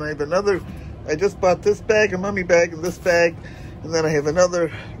on, and then I have another. I just bought this bag, a mummy bag, and this bag, and then I have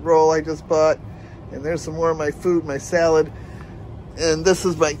another roll I just bought, and there's some more of my food, my salad, and this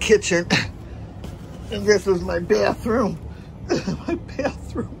is my kitchen, and this is my bathroom. My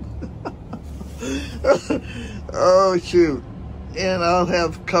bathroom. Oh shoot. And I'll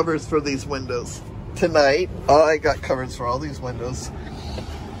have covers for these windows tonight. Oh, I got covers for all these windows.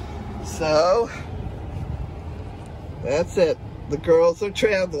 So that's it. The girls are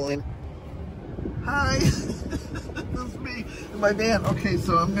traveling. Hi. This is me in my van. Okay,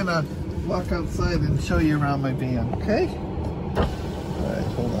 so I'm gonna walk outside and show you around my van, okay? Alright,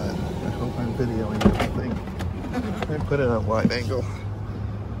 hold on. I hope I'm videoing everything. I put it on wide angle.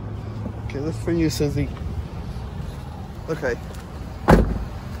 Okay, this is for you, Susie. Okay. This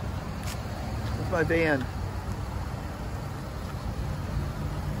is my van.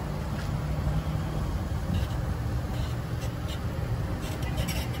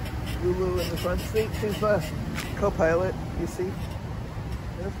 Lulu in the front seat. She's the co-pilot, you see?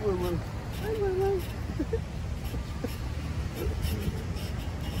 There's Lulu. Hi, Lulu.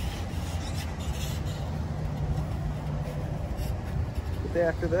 The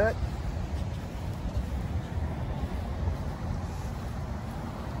back of that.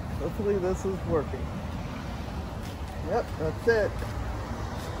 Hopefully this is working. Yep, that's it.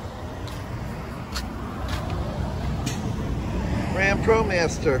 Ram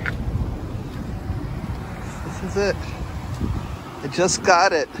ProMaster. This is it. I just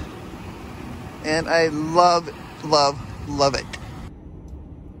got it. And I love, love, love it.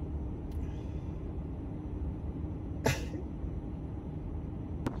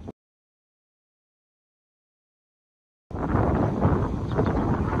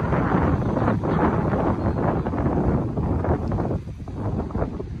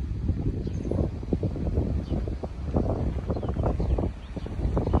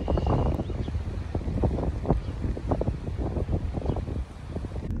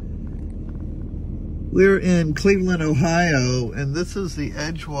 We're in Cleveland, Ohio, and this is the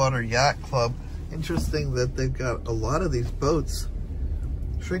Edgewater Yacht Club. Interesting that they've got a lot of these boats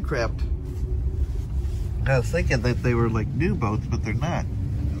shrink wrapped. I was thinking that they were like new boats, but they're not.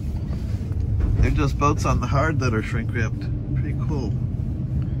 They're just boats on the hard that are shrink wrapped. Pretty cool.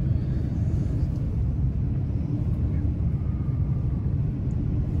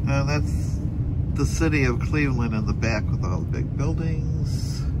 That's the city of Cleveland in the back with all the big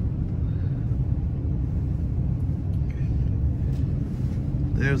buildings.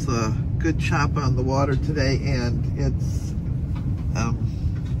 There's a good chop on the water today, and it's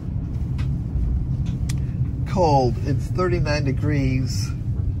cold. It's 39 degrees.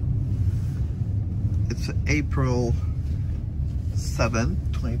 It's April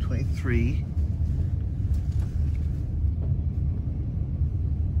 7th, 2023.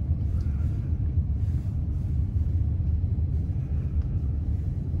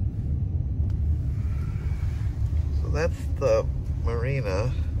 So that's the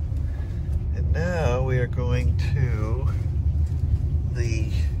marina, and now we are going to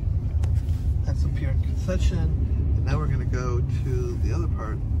that's the Pier Concession, and now we're going to go to the other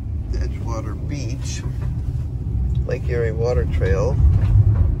part, the Edgewater Beach, Lake Erie Water Trail.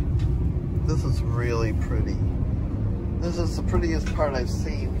 This is really pretty. This is the prettiest part I've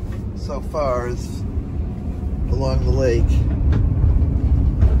seen so far, is along the lake.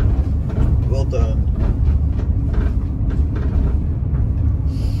 Well done.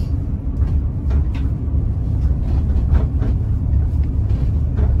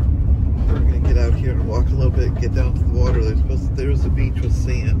 Here to walk a little bit, get down to the water. There's a beach with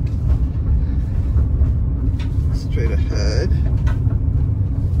sand. Straight ahead.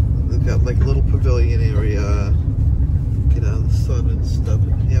 They've got like a little pavilion area. Get out of the sun and stuff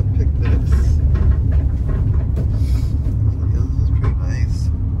and have picnics. So yeah, this is pretty nice.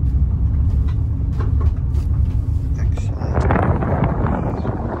 Actually,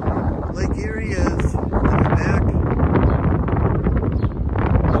 Lake Erie is in the back.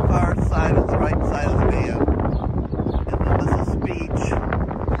 Side is the right side of the van. And then this is beach.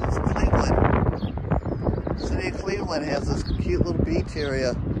 This is Cleveland. The city of Cleveland has this cute little beach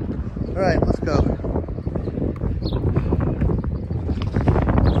area. Alright, let's go.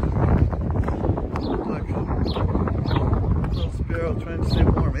 Look. Little sparrow trying to stay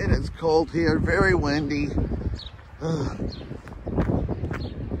warm. It is cold here, very windy.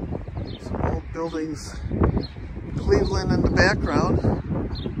 Some old buildings. Cleveland in the background.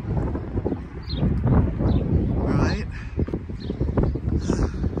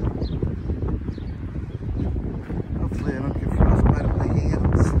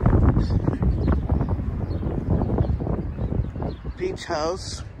 beach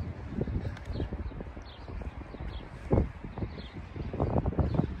house.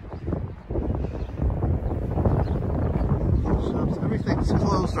 Everything's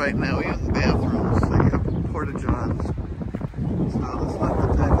closed right now, even the bathrooms. They have porta-johns. So it's not the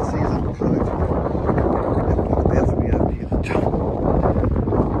time of season to come. The bathroom, you have to use a john.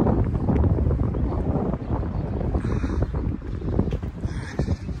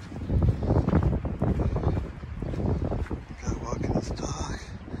 Gotta walk in this dog.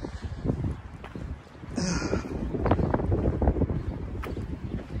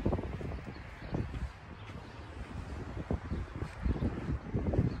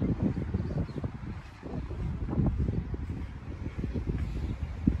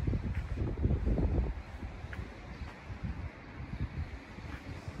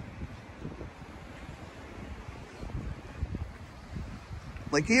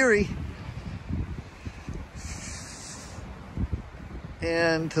 Lake Erie,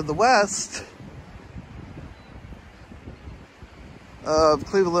 and to the west of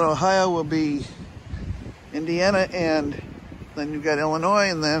Cleveland, Ohio will be Indiana, and then you've got Illinois,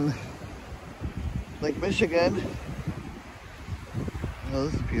 and then Lake Michigan. Oh,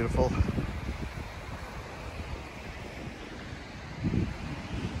 this is beautiful.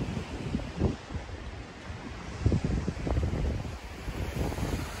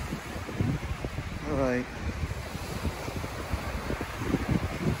 Right.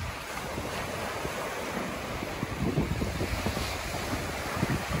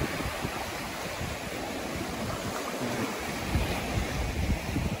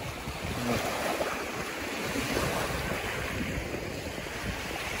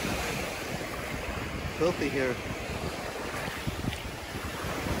 Filthy here.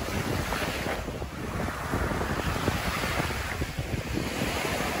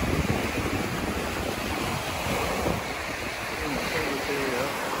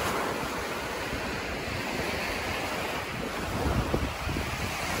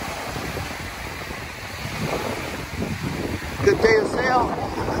 Good day to sail.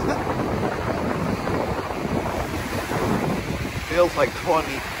 Feels like 20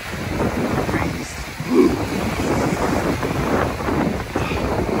 degrees.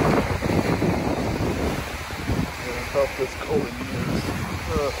 I felt this cold in years.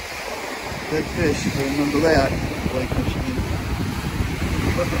 Big fish, remember that. Lake Michigan.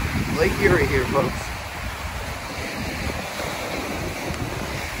 Lake Erie here, folks.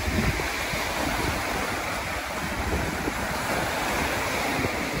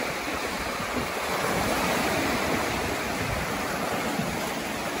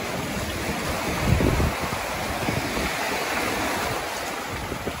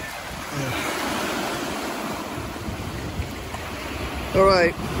 All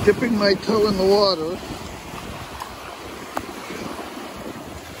right, dipping my toe in the water.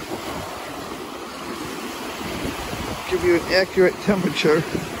 Give you an accurate temperature. My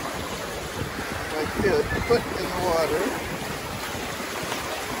foot in the water.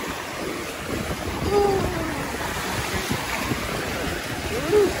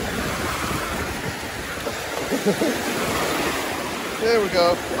 There we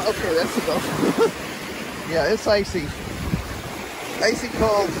go. Okay, that's enough. Yeah, it's icy. Icy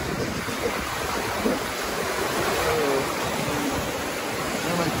cold.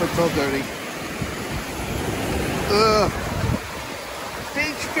 Now my foot's all dirty. Ugh.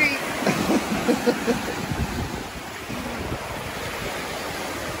 Beach feet.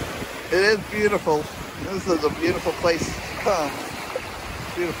 It is beautiful. This is a beautiful place to come.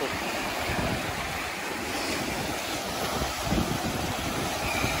 Beautiful.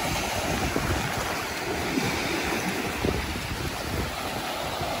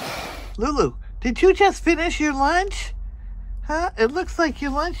 Lulu, did you just finish your lunch? Huh? It looks like your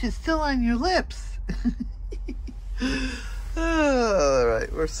lunch is still on your lips. All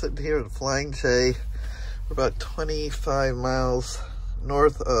right, we're sitting here at Flying J. We're about 25 miles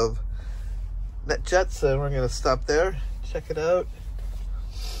north of Jetson. We're going to stop there, check it out,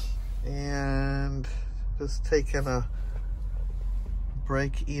 and just taking a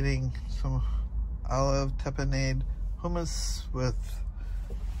break eating some olive tapenade hummus with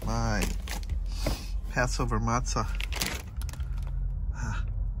my Passover matzah.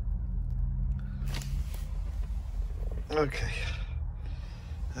 Okay.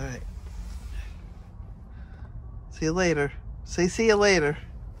 All right. See you later. Say see you later.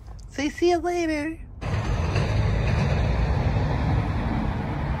 Say see you later.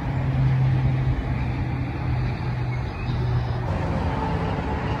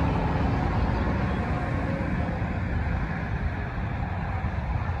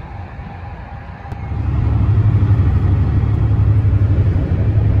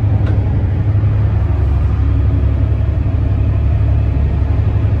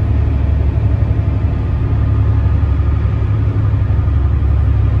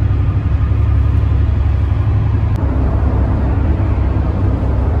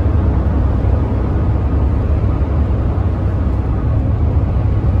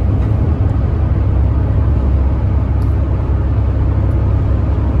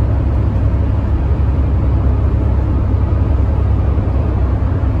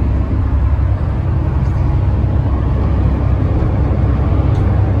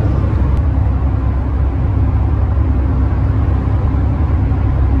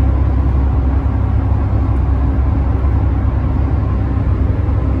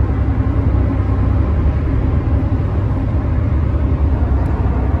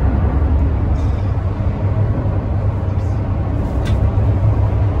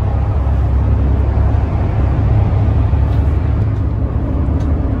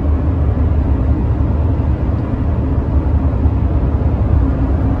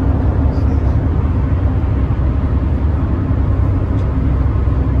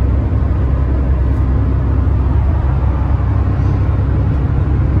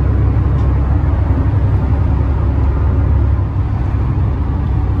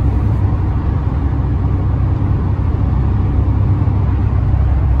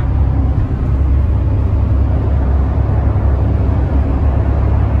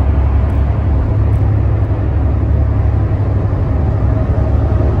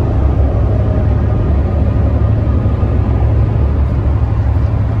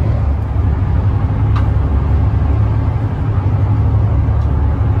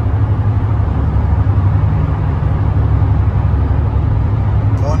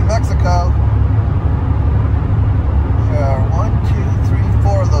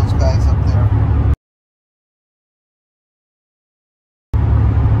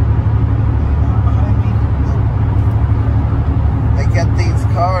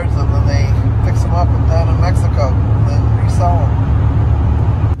 them and then resell them.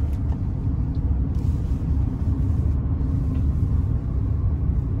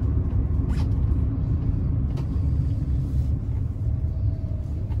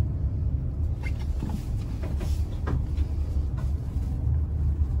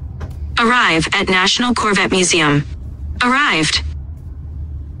 Arrive at National Corvette Museum. Arrived.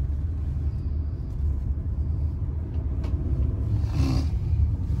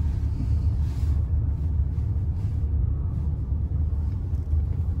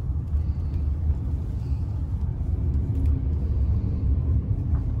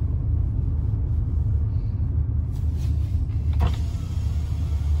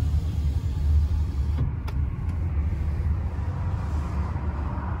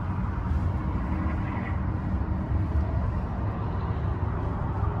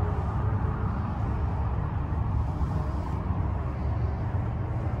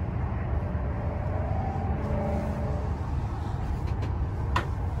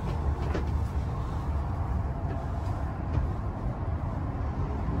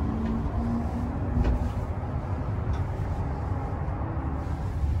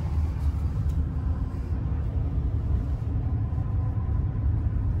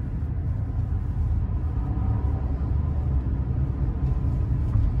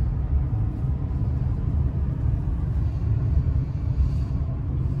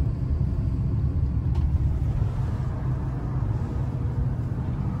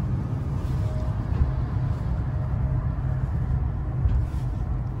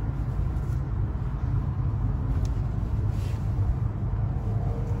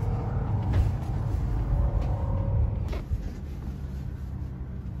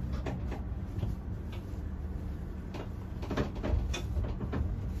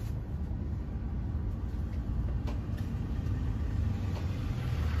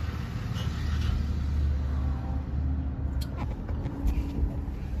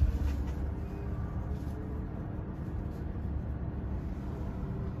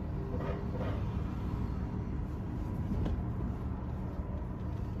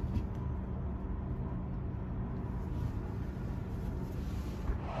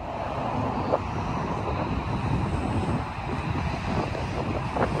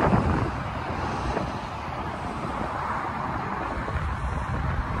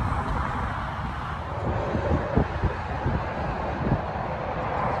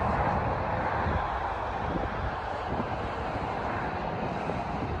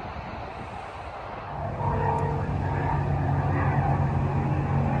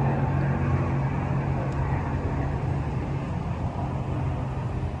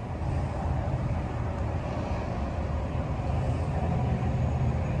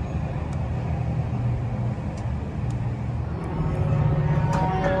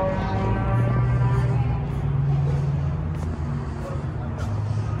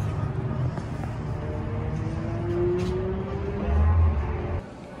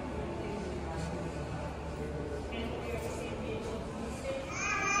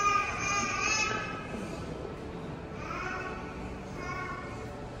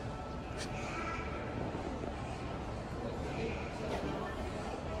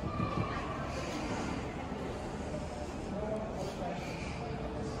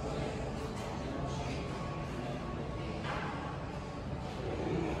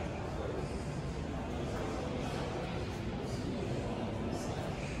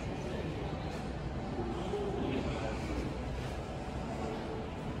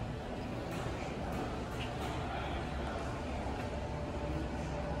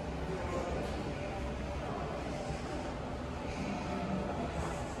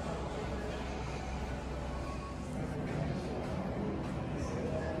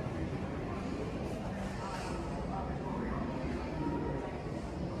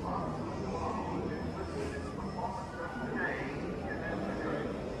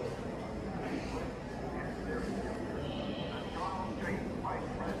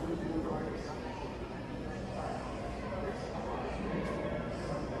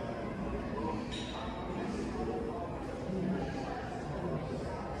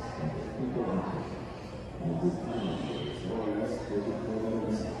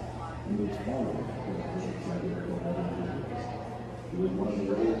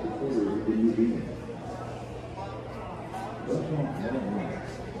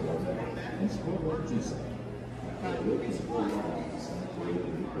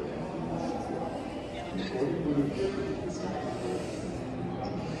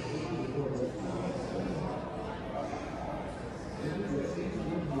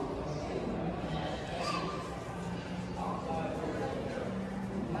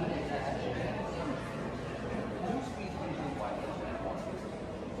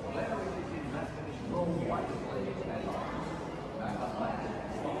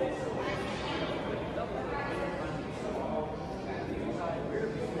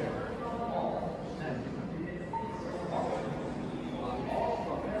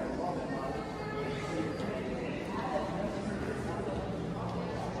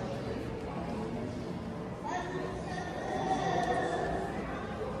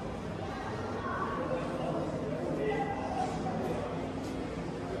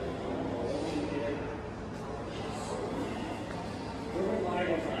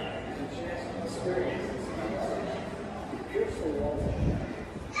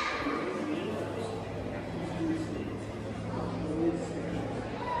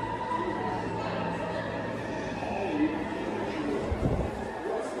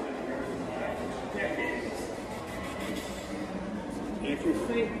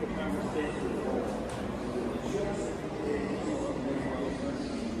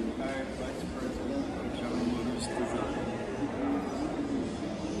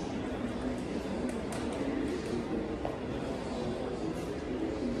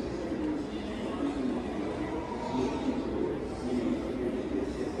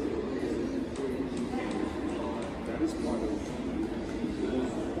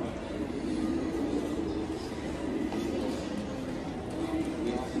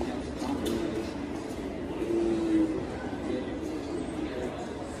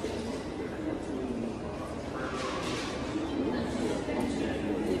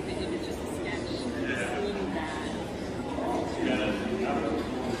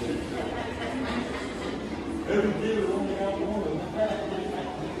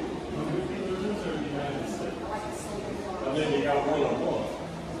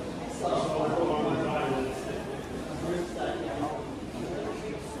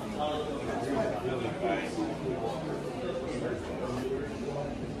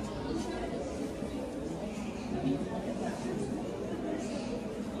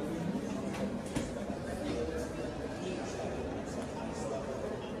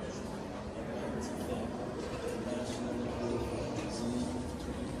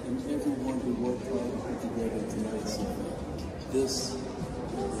 Everyone who worked hard to put together tonight's event. This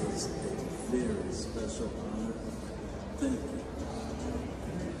is a very special honor. Thank you.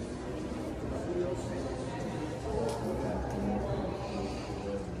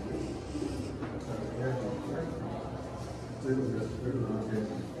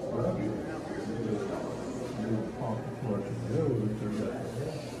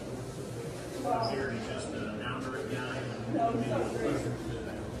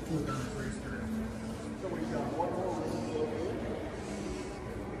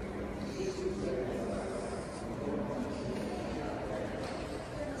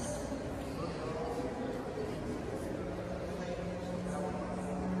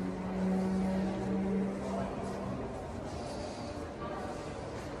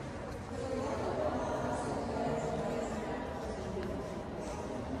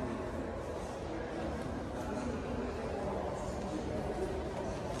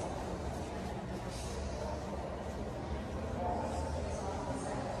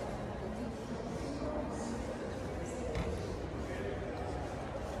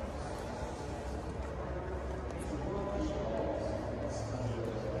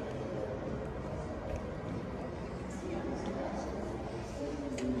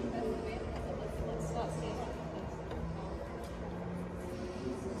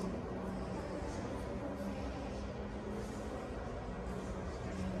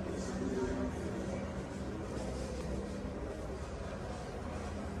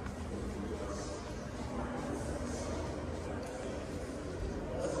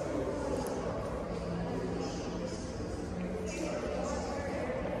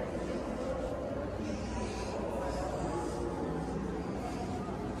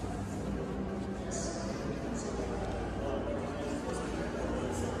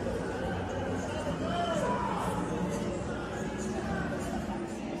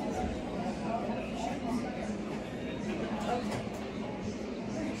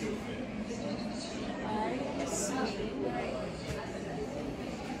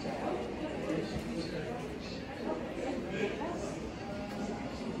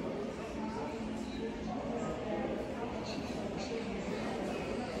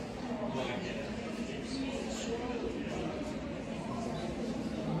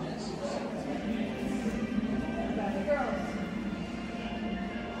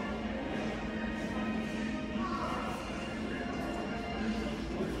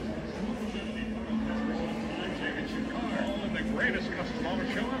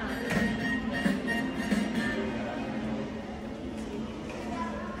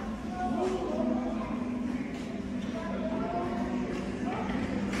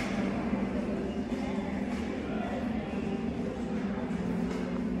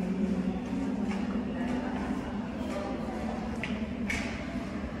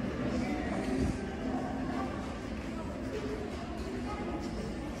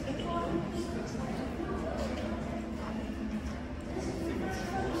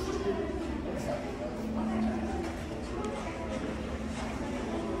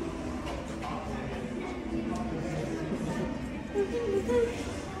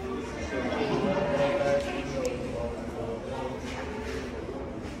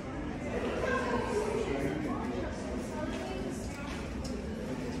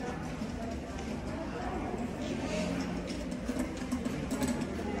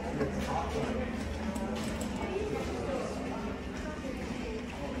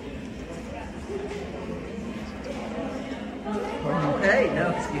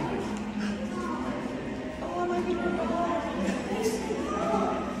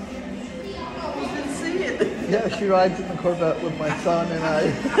 Yeah, she rides in the Corvette with my son and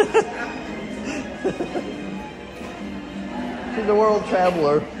I. She's a world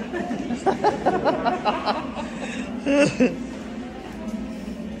traveler.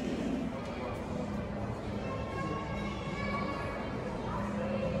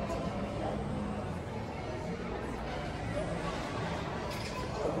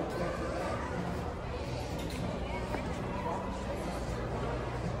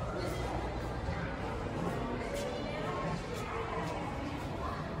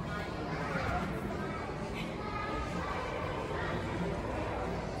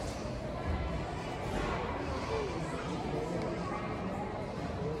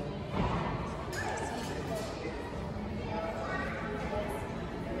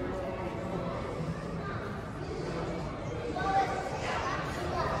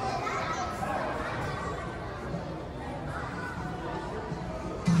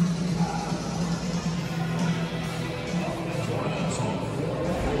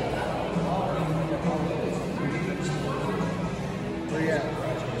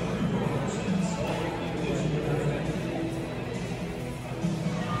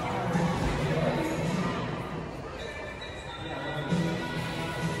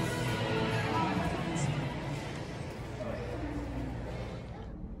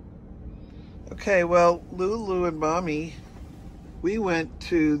 Okay, well, Lulu and Mommy, we went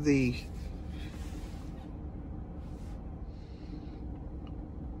to the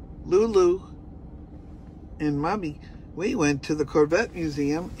Lulu and Mommy, we went to the Corvette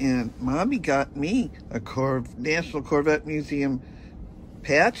Museum, and Mommy got me a National Corvette Museum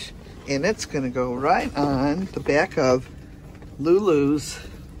patch, and it's going to go right on the back of Lulu's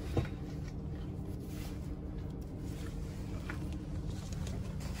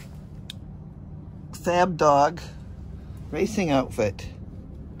Fab Dog racing outfit.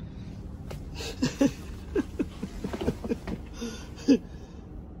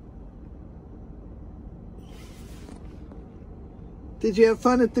 Did you have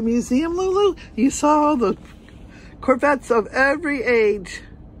fun at the museum, Lulu? You saw all the Corvettes of every age.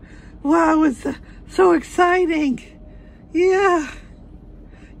 Wow, it's so exciting. Yeah.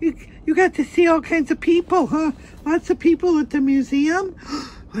 You got to see all kinds of people, huh? Lots of people at the museum.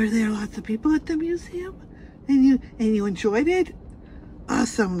 Were there lots of people at the museum? And you enjoyed it?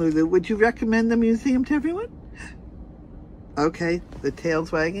 Awesome, Lulu. Would you recommend the museum to everyone? Okay, the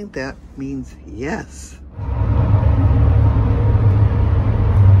tail's wagging. That means yes.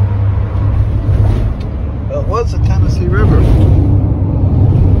 Well, it was the Tennessee River.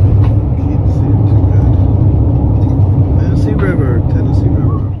 Can't see it too good. Tennessee River, Tennessee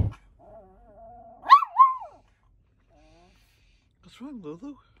River. What's wrong,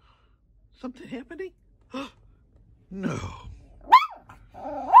 Lulu? Something happening? No.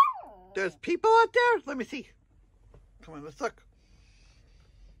 There's people out there? Let me see. Come on, let's look.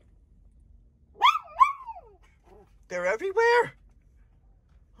 They're everywhere?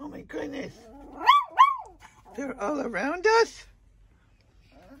 Oh my goodness. They're all around us?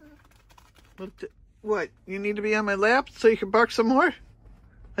 What, you need to be on my lap so you can bark some more?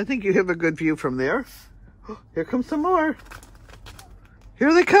 I think you have a good view from there. Here comes some more.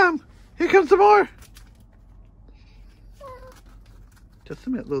 Here they come. Here comes some more. Just a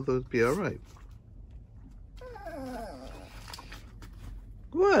minute, Lulu, be all right.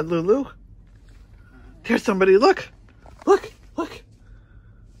 What, Lulu? There's somebody. Look. Look. Look.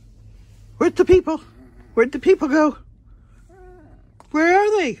 Where'd the people? Where'd the people go? Where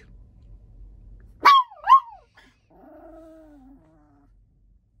are they?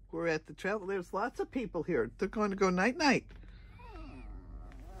 We're at the travel. There's lots of people here. They're going to go night-night.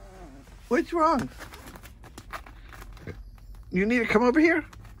 What's wrong? You need to come over here?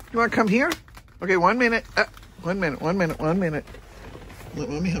 You want to come here? Okay, 1 minute. 1 minute, 1 minute, 1 minute. Let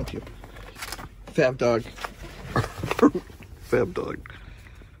me help you. Fab dog. Fab dog.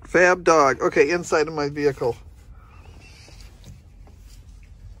 Fab dog. Okay, inside of my vehicle.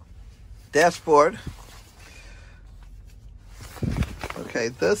 Dashboard. Okay,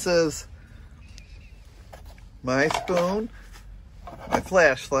 this is my spoon, my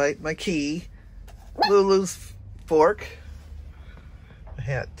flashlight, my key, Lulu's fork, a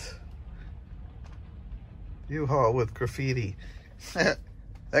hat, U-Haul with graffiti.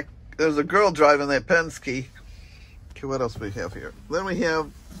 There's a girl driving that Penske. Okay, what else do we have here? Then we have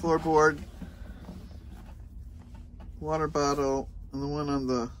floorboard, water bottle, and the one on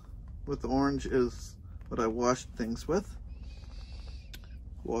the with the orange is what I washed things with.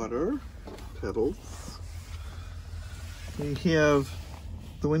 Water, pedals. We have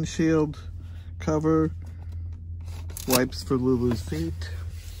the windshield cover, wipes for Lulu's feet,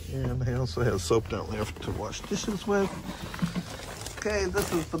 And I also have soap down there to wash dishes with. Okay,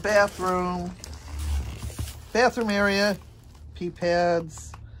 this is the bathroom. Bathroom area. Pee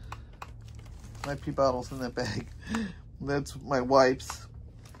pads. My pee bottles in that bag. That's my wipes.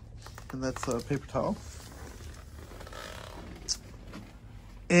 And that's a paper towel.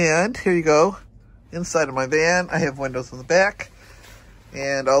 And here you go. Inside of my van, I have windows in the back.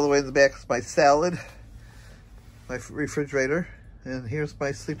 And all the way in the back is my salad. My refrigerator. And here's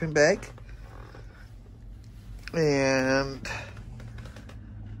my sleeping bag. And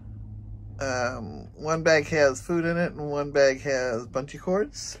one bag has food in it, and one bag has bungee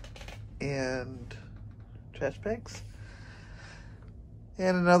cords and trash bags.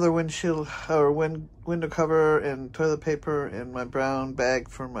 And another windshield or window cover and toilet paper, and my brown bag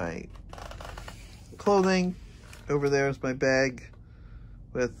for my clothing. Over there is my bag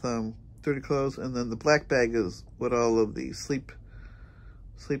with dirty clothes, and then the black bag is what all of the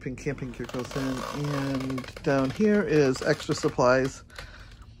sleeping camping gear goes in. And down here is extra supplies.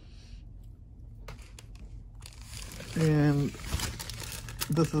 And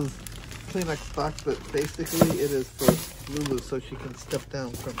this is Kleenex box, but basically it is for Lulu so she can step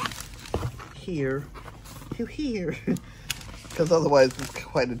down from here to here, because otherwise it's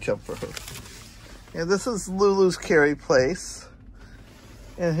quite a jump for her. And this is Lulu's carry place.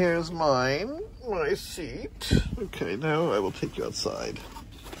 And here's my seat. Okay, now I will take you outside.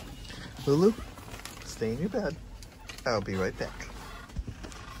 Lulu, stay in your bed. I'll be right back.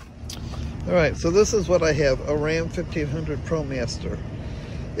 All right, so this is what I have, a Ram 1500 ProMaster.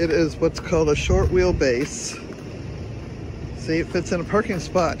 It is what's called a short wheelbase. See, it fits in a parking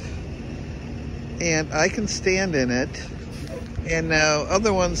spot. And I can stand in it. And now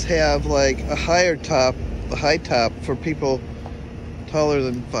other ones have like a higher top, the high top for people taller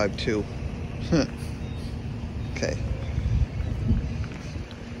than 5'2". Okay.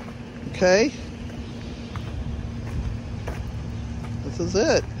 Okay. This is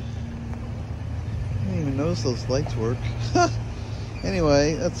it. I didn't even notice those lights work.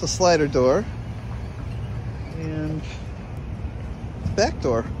 Anyway, that's a slider door. And the back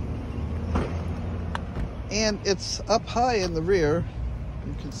door. And it's up high in the rear.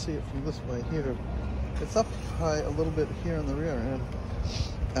 You can see it from this way here. It's up high a little bit here in the rear,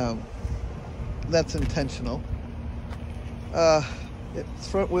 and that's intentional. It's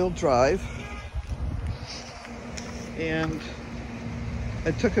front wheel drive. And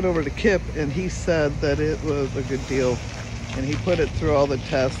I took it over to KIP, and he said that it was a good deal. And he put it through all the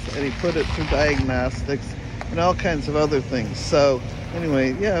tests, and he put it through diagnostics and all kinds of other things. So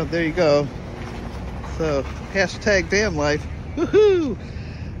anyway, yeah, there you go. So hashtag van life. Woohoo!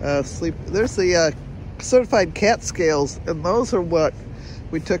 There's the certified cat scales, and those are what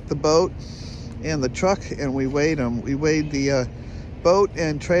we took the boat and the truck and we weighed them. We weighed the boat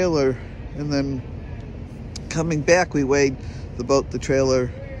and trailer, and then coming back we weighed the boat, the trailer.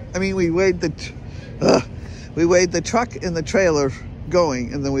 I mean, we weighed the truck and the trailer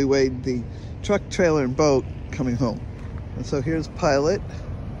going, and then we weighed the truck, trailer, and boat coming home. And so here's Pilot,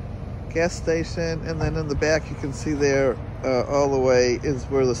 gas station, and then in the back you can see there all the way is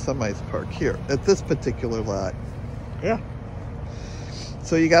where the semis park here at this particular lot. Yeah.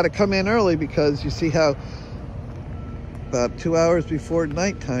 So you got to come in early, because you see how about 2 hours before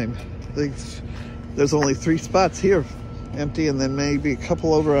nighttime, there's only 3 spots here empty, and then maybe a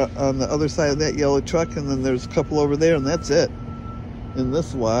couple over on the other side of that yellow truck, and then there's a couple over there, and that's it in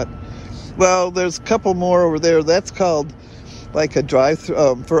this lot. Well, there's a couple more over there. That's called like a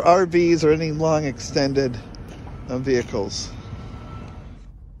drive-through for RVs or any long extended vehicles.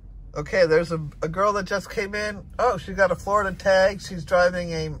 Okay, there's a girl that just came in. Oh, she got a Florida tag. She's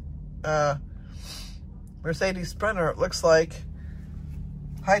driving a Mercedes Sprinter, it looks like.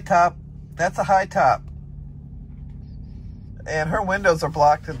 High top. That's a high top. And her windows are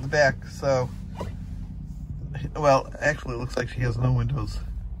blocked in the back, so... Well, actually, it looks like she has no windows.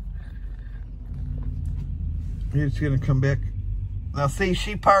 Here's gonna come back. Now, see,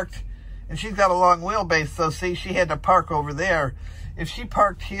 she parked, and she's got a long wheelbase, so see, she had to park over there. If she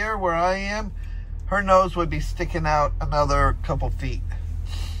parked here where I am, her nose would be sticking out another couple feet.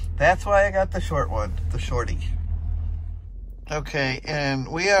 That's why I got the short one, the shorty. Okay, and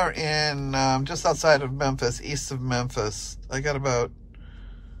we are in just outside of Memphis, east of Memphis. I got about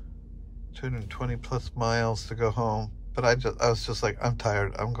 220 plus miles to go home, but I was just like, I'm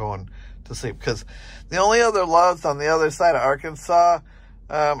tired, I'm going to sleep, because the only other loves on the other side of Arkansas,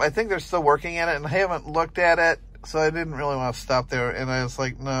 I think they're still working at it, and I haven't looked at it, so I didn't really want to stop there. And I was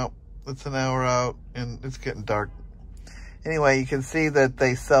like, no, it's an hour out and it's getting dark. Anyway, you can see that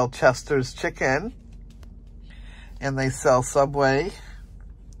they sell Chester's chicken, and they sell Subway,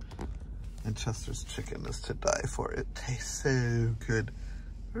 And Chester's chicken is to die for. It tastes so good.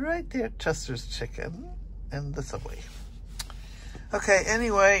 Right there, Chester's chicken. And this away. Okay,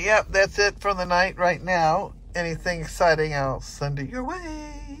 anyway, yep, that's it for the night right now. Anything exciting, I'll send it your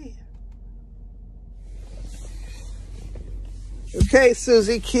way. Okay,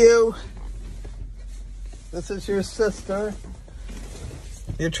 Susie Q. This is your sister.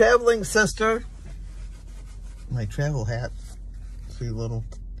 Your traveling sister. My travel hat. See,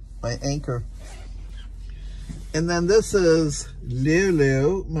 my anchor. And then this is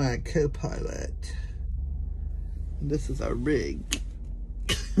Lulu, my co-pilot. And this is our rig.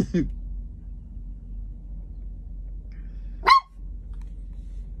 And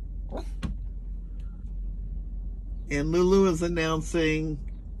Lulu is announcing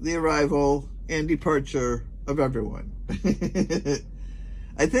the arrival and departure of everyone.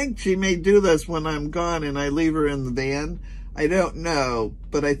 I think she may do this when I'm gone and I leave her in the van. I don't know,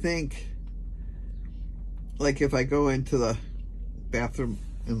 but I think, like, if I go into the bathroom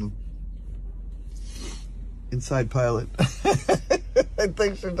in the inside pilot, I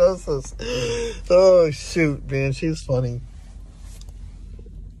think she does this. Oh, shoot, man, she's funny.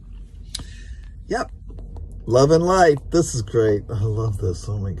 Yep. Love and life. This is great. I love this.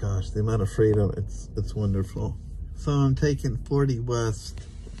 Oh my gosh, the amount of freedom. It's wonderful. So I'm taking 40 West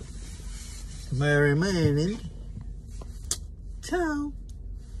tomorrow morning. Ciao.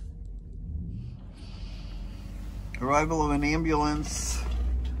 Arrival of an ambulance.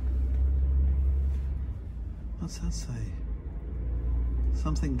 What's that say?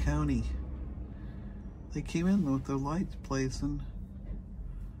 Something county. They came in with their lights blazing.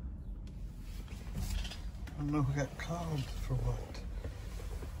 I don't know who got called for what.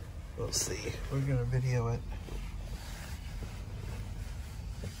 We'll see. We're gonna video it.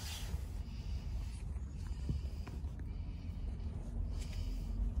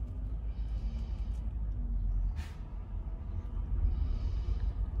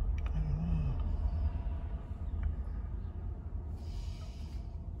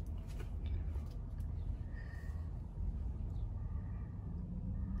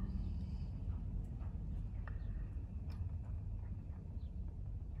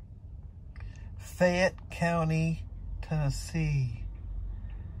 Fayette County, Tennessee.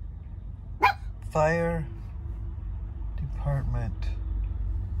 Fire Department.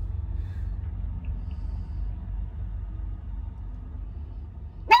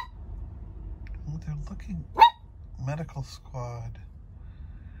 Oh, they're looking. Medical squad.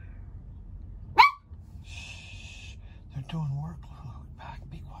 Shh. They're doing work. Look back.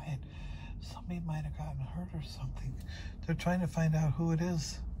 Be quiet. Somebody might have gotten hurt or something. They're trying to find out who it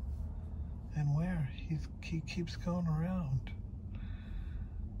is. And where? He keeps going around.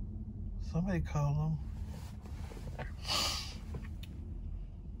 Somebody called him.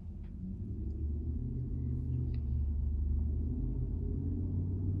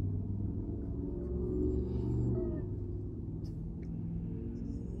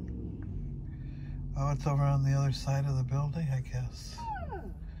 Oh, it's over on the other side of the building, I guess.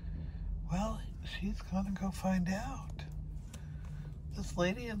 Well, she's gonna go find out. This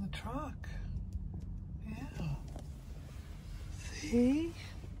lady in the truck. Yeah. See?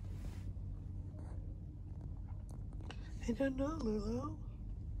 I don't know, Lulu.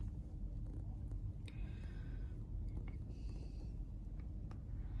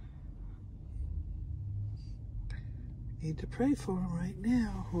 Need to pray for him right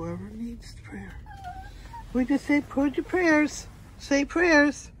now. Whoever needs prayer. We just say, put your prayers. Say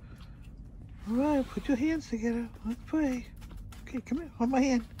prayers. All right, put your hands together. Let's pray. Okay, come here. Hold my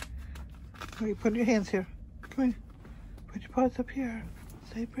hand. Okay, put your hands here. Come here. Put your paws up here.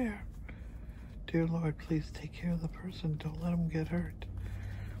 Say a prayer. Dear Lord, please take care of the person. Don't let them get hurt.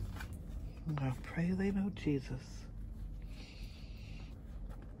 Now pray they know Jesus.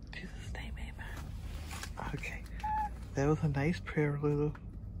 In Jesus' name, amen. Okay. That was a nice prayer, Lulu.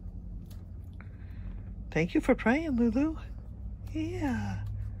 Thank you for praying, Lulu. Yeah.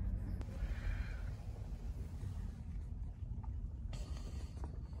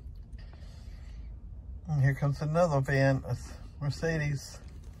 And here comes another van, a Mercedes.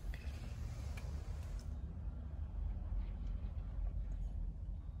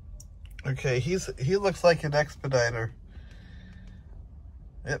 Okay, he looks like an expediter.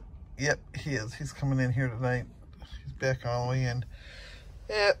 Yep, he is. He's coming in here tonight. He's back all the way in.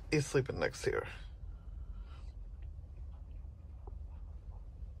 Yep, he's sleeping next here.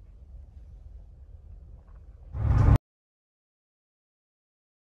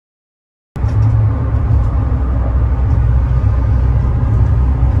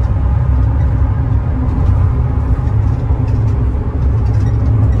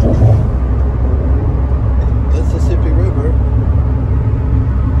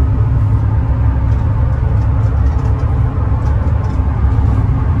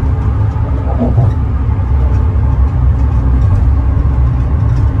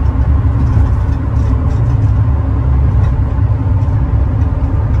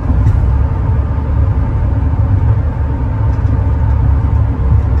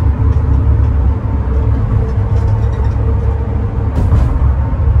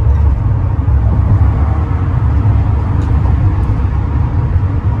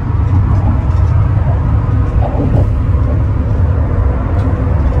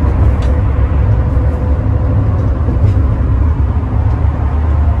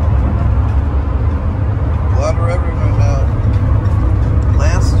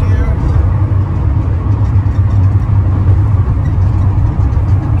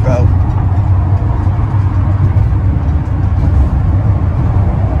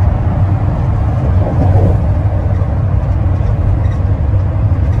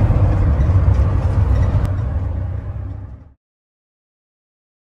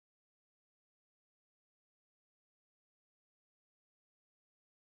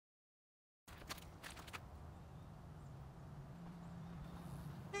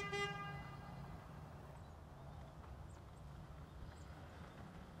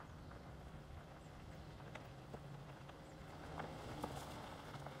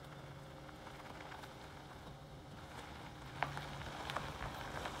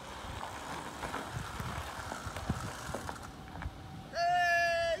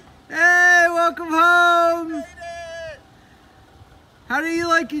 How do you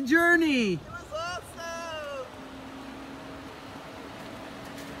like your journey? It was awesome.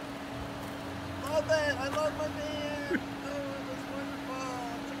 Love it. I love my van. Oh, it was wonderful.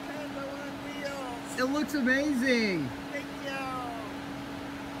 It's a condo on wheels. It looks amazing. Thank you.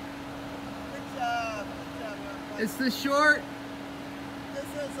 Good job. Good job. It's the short. This is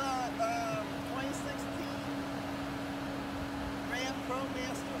 2016 Ram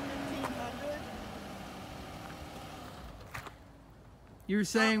ProMaster 1500. You were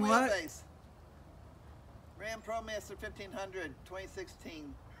saying Short what? wheelbase. Ram ProMaster 1500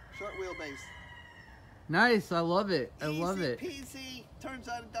 2016 short wheelbase. Nice. I love it. I love Easy it. peasy, turns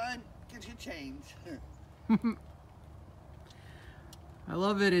out a dime, gives you change. I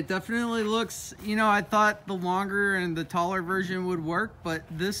love it. It definitely looks, you know, I thought the longer and the taller version would work, but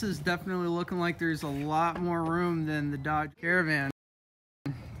this is definitely looking like there's a lot more room than the Dodge Caravan.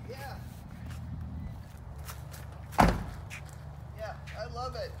 Yeah. Yeah, I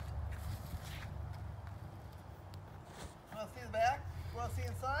love it. Want to see the back? Want to see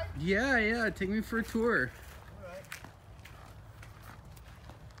inside? Yeah, yeah. Take me for a tour. All right.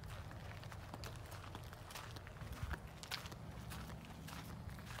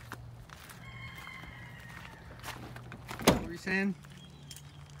 What were you saying?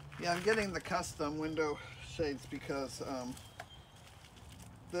 Yeah, I'm getting the custom window shades because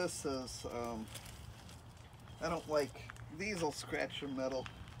this is I don't like these will scratch your metal.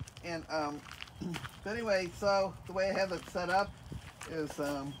 And but anyway, so the way I have it set up is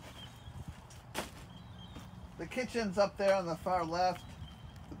the kitchen's up there on the far left,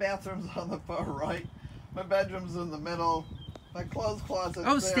 the bathroom's on the far right, my bedroom's in the middle, my clothes closet's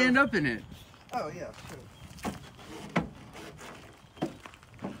Oh, there. stand up in it. Oh yeah, sure.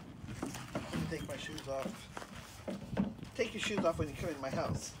 Let me take my shoes off. Take your shoes off when you come in my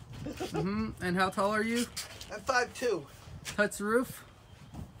house. And how tall are you? I'm 5'2". Touch the roof.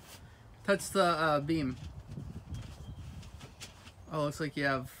 Touch the beam. Oh, looks like you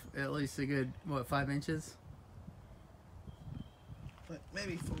have at least a good, what, 5 inches?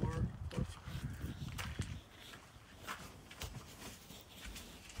 Maybe 4.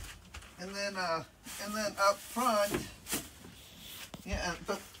 And then up front, yeah,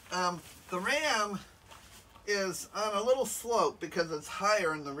 but the Ram is on a little slope because it's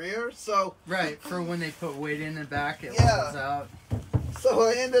higher in the rear, so Right, for when they put weight in the back, it Yeah. levels out. so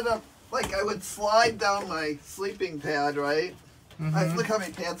I ended up like I would slide down my sleeping pad, right? Look how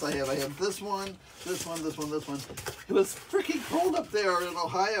many pads I have. I have this one, this one, this one, this one. It was freaking cold up there in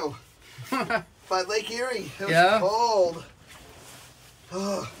Ohio by Lake Erie. It was Yeah? cold.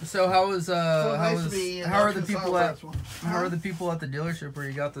 Oh, So how was nice to be in how are the Arkansas people at last one. how are the people at the dealership where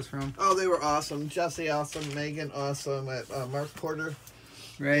you got this from? Oh, they were awesome. Jesse awesome, Megan awesome at Mark Porter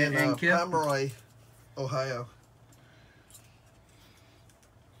Right, and KIP? Pomeroy, Ohio.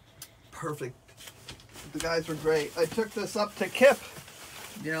 Perfect. The guys were great. I took this up to KIP,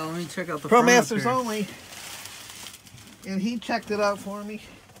 Yeah, let me check out the front up ProMasters here. Only, and he checked it out for me.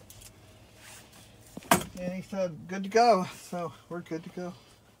 And he said, good to go. So we're good to go.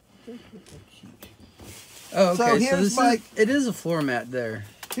 Oh, So okay. So, here's this it is a floor mat there.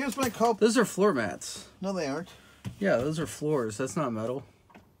 Here's my cope. Those are floor mats. No, they aren't. Yeah, those are floors. That's not metal.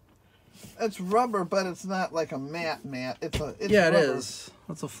 It's rubber, but it's not like a mat. It's Yeah, it rubber. is.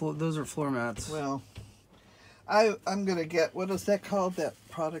 That's a floor. Those are floor mats. Well, I'm gonna get, what is that called? That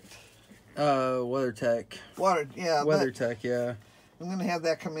product? WeatherTech. Water. Yeah. WeatherTech. Yeah. I'm gonna have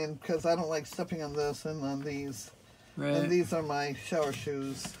that come in because I don't like stepping on this and on these. Right. And these are my shower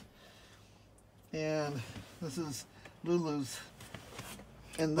shoes. And this is Lulu's.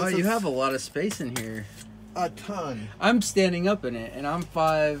 And this Wow, is you have a lot of space in here. a ton. I'm standing up in it, and I'm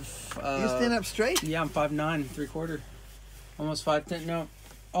 5. You stand up straight? Yeah, I'm 5'9", 3/4, almost 5'10". No,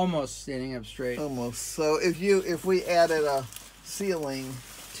 almost standing up straight. Almost. So if we added a ceiling,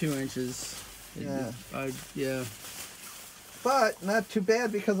 2 inches. Yeah. Yeah. but not too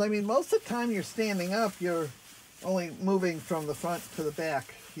bad because I mean most of the time you're standing up, you're only moving from the front to the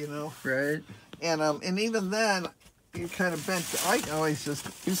back, you know. Right. And even then, you kind of bent. I always just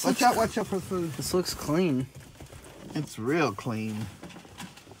This watch looks- out for food. This looks clean. It's real clean.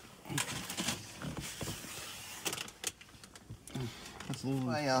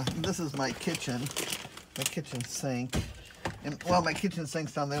 This is my kitchen sink, and well, my kitchen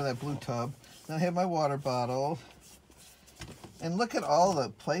sink's down there, that blue tub. Then I have my water bottle, and look at all the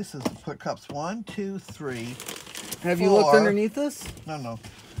places to put cups. 1, 2, 3. Have you looked 4. underneath this? No.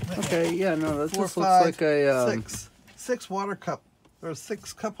 Okay, yeah, no, that 4, just 5, looks like a 6 water cup or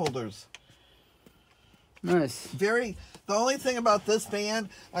 6 cup holders. nice. The only thing about this van,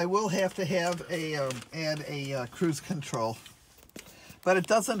 I will have to have add a cruise control. But it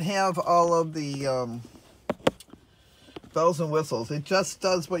doesn't have all of the bells and whistles. It just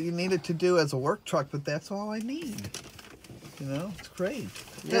does what you need it to do as a work truck, but that's all I need. You know, it's great.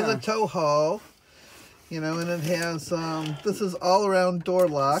 Yeah. There's a tow haul, you know, and it has, this is all-around door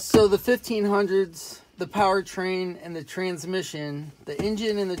lock. So the 1500s, the powertrain and the transmission, the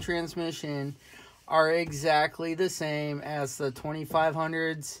engine and the transmission are exactly the same as the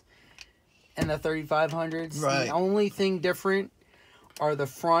 2500s and the 3500s. Right. The only thing different are the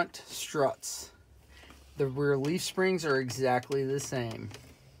front struts. The rear leaf springs are exactly the same.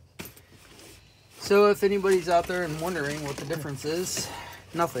 So if anybody's out there and wondering what the difference is,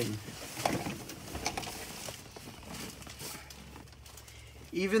 nothing.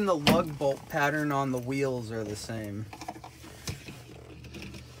 Even the lug bolt pattern on the wheels are the same.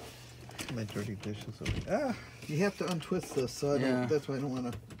 My dirty dishes over. You have to untwist this, so I don't, that's why I don't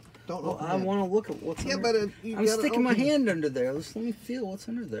want to. Don't Well, open I it. want to look at what's Yeah, under. but you I'm gotta sticking my open it. hand under there. Let me feel what's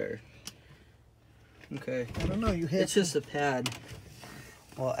under there. Okay. I don't know. You have. It's just a pad.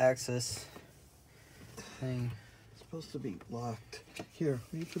 Well, access thing. It's supposed to be locked. Here,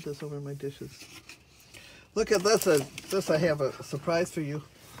 will you put this over my dishes? Look at this. This I have a surprise for you.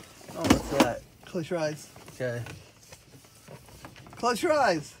 Oh, what's that? Close your eyes. Okay. Close your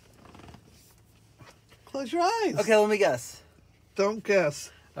eyes. Close your eyes. Okay, let me guess. Don't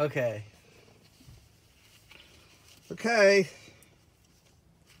guess. Okay. Okay.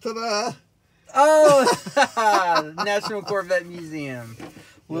 Ta-da. Oh! National Corvette Museum.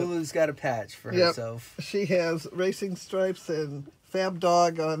 Lulu's got a patch for herself. She has racing stripes and Fab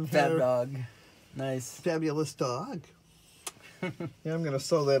Dog on Fab her. dog. Nice. Fabulous dog. Yeah, I'm going to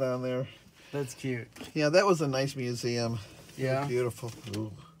sew that on there. That's cute. Yeah, that was a nice museum. Yeah. Beautiful.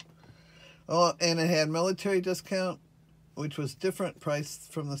 Ooh. Oh, and it had military discount, which was different price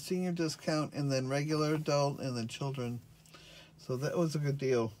from the senior discount, and then regular adult, and then children. So that was a good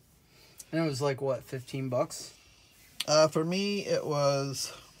deal. And it was like, what, 15 bucks? For me, it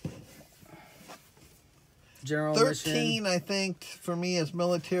was General 13, admission. I think, for me as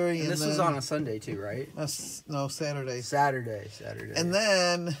military. And this was on a Sunday too, right? No, Saturday. Saturday. And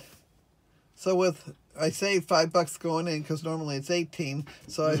then, so with, I saved $5 going in, because normally it's 18,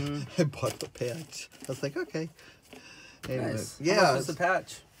 so I bought the patch. I was like, okay. Anyway, Nice. yeah. How much was the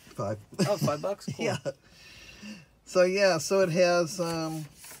patch? 5. Oh, $5? Cool. Yeah. So yeah, so it has, the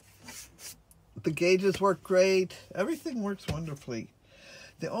gauges work great. Everything works wonderfully.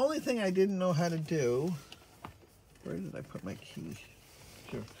 The only thing I didn't know how to do, where did I put my key?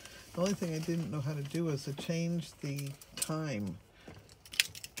 Sure. The only thing I didn't know how to do was to change the time.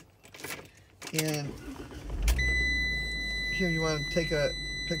 And here, you want to take a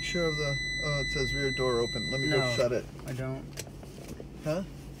picture of the, oh, it says rear door open. Let me go shut it. I don't. Huh?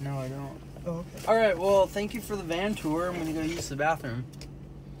 No, I don't. Oh, okay. All right, well, thank you for the van tour. I'm going to go use the bathroom.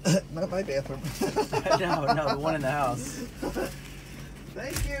 Not my bathroom. No, the one in the house.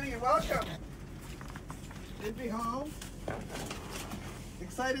 Thank you. You're welcome. Good to be home.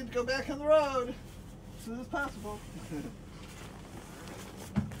 Excited to go back on the road as soon as possible.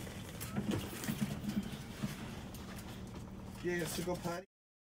 Yeah, to go potty.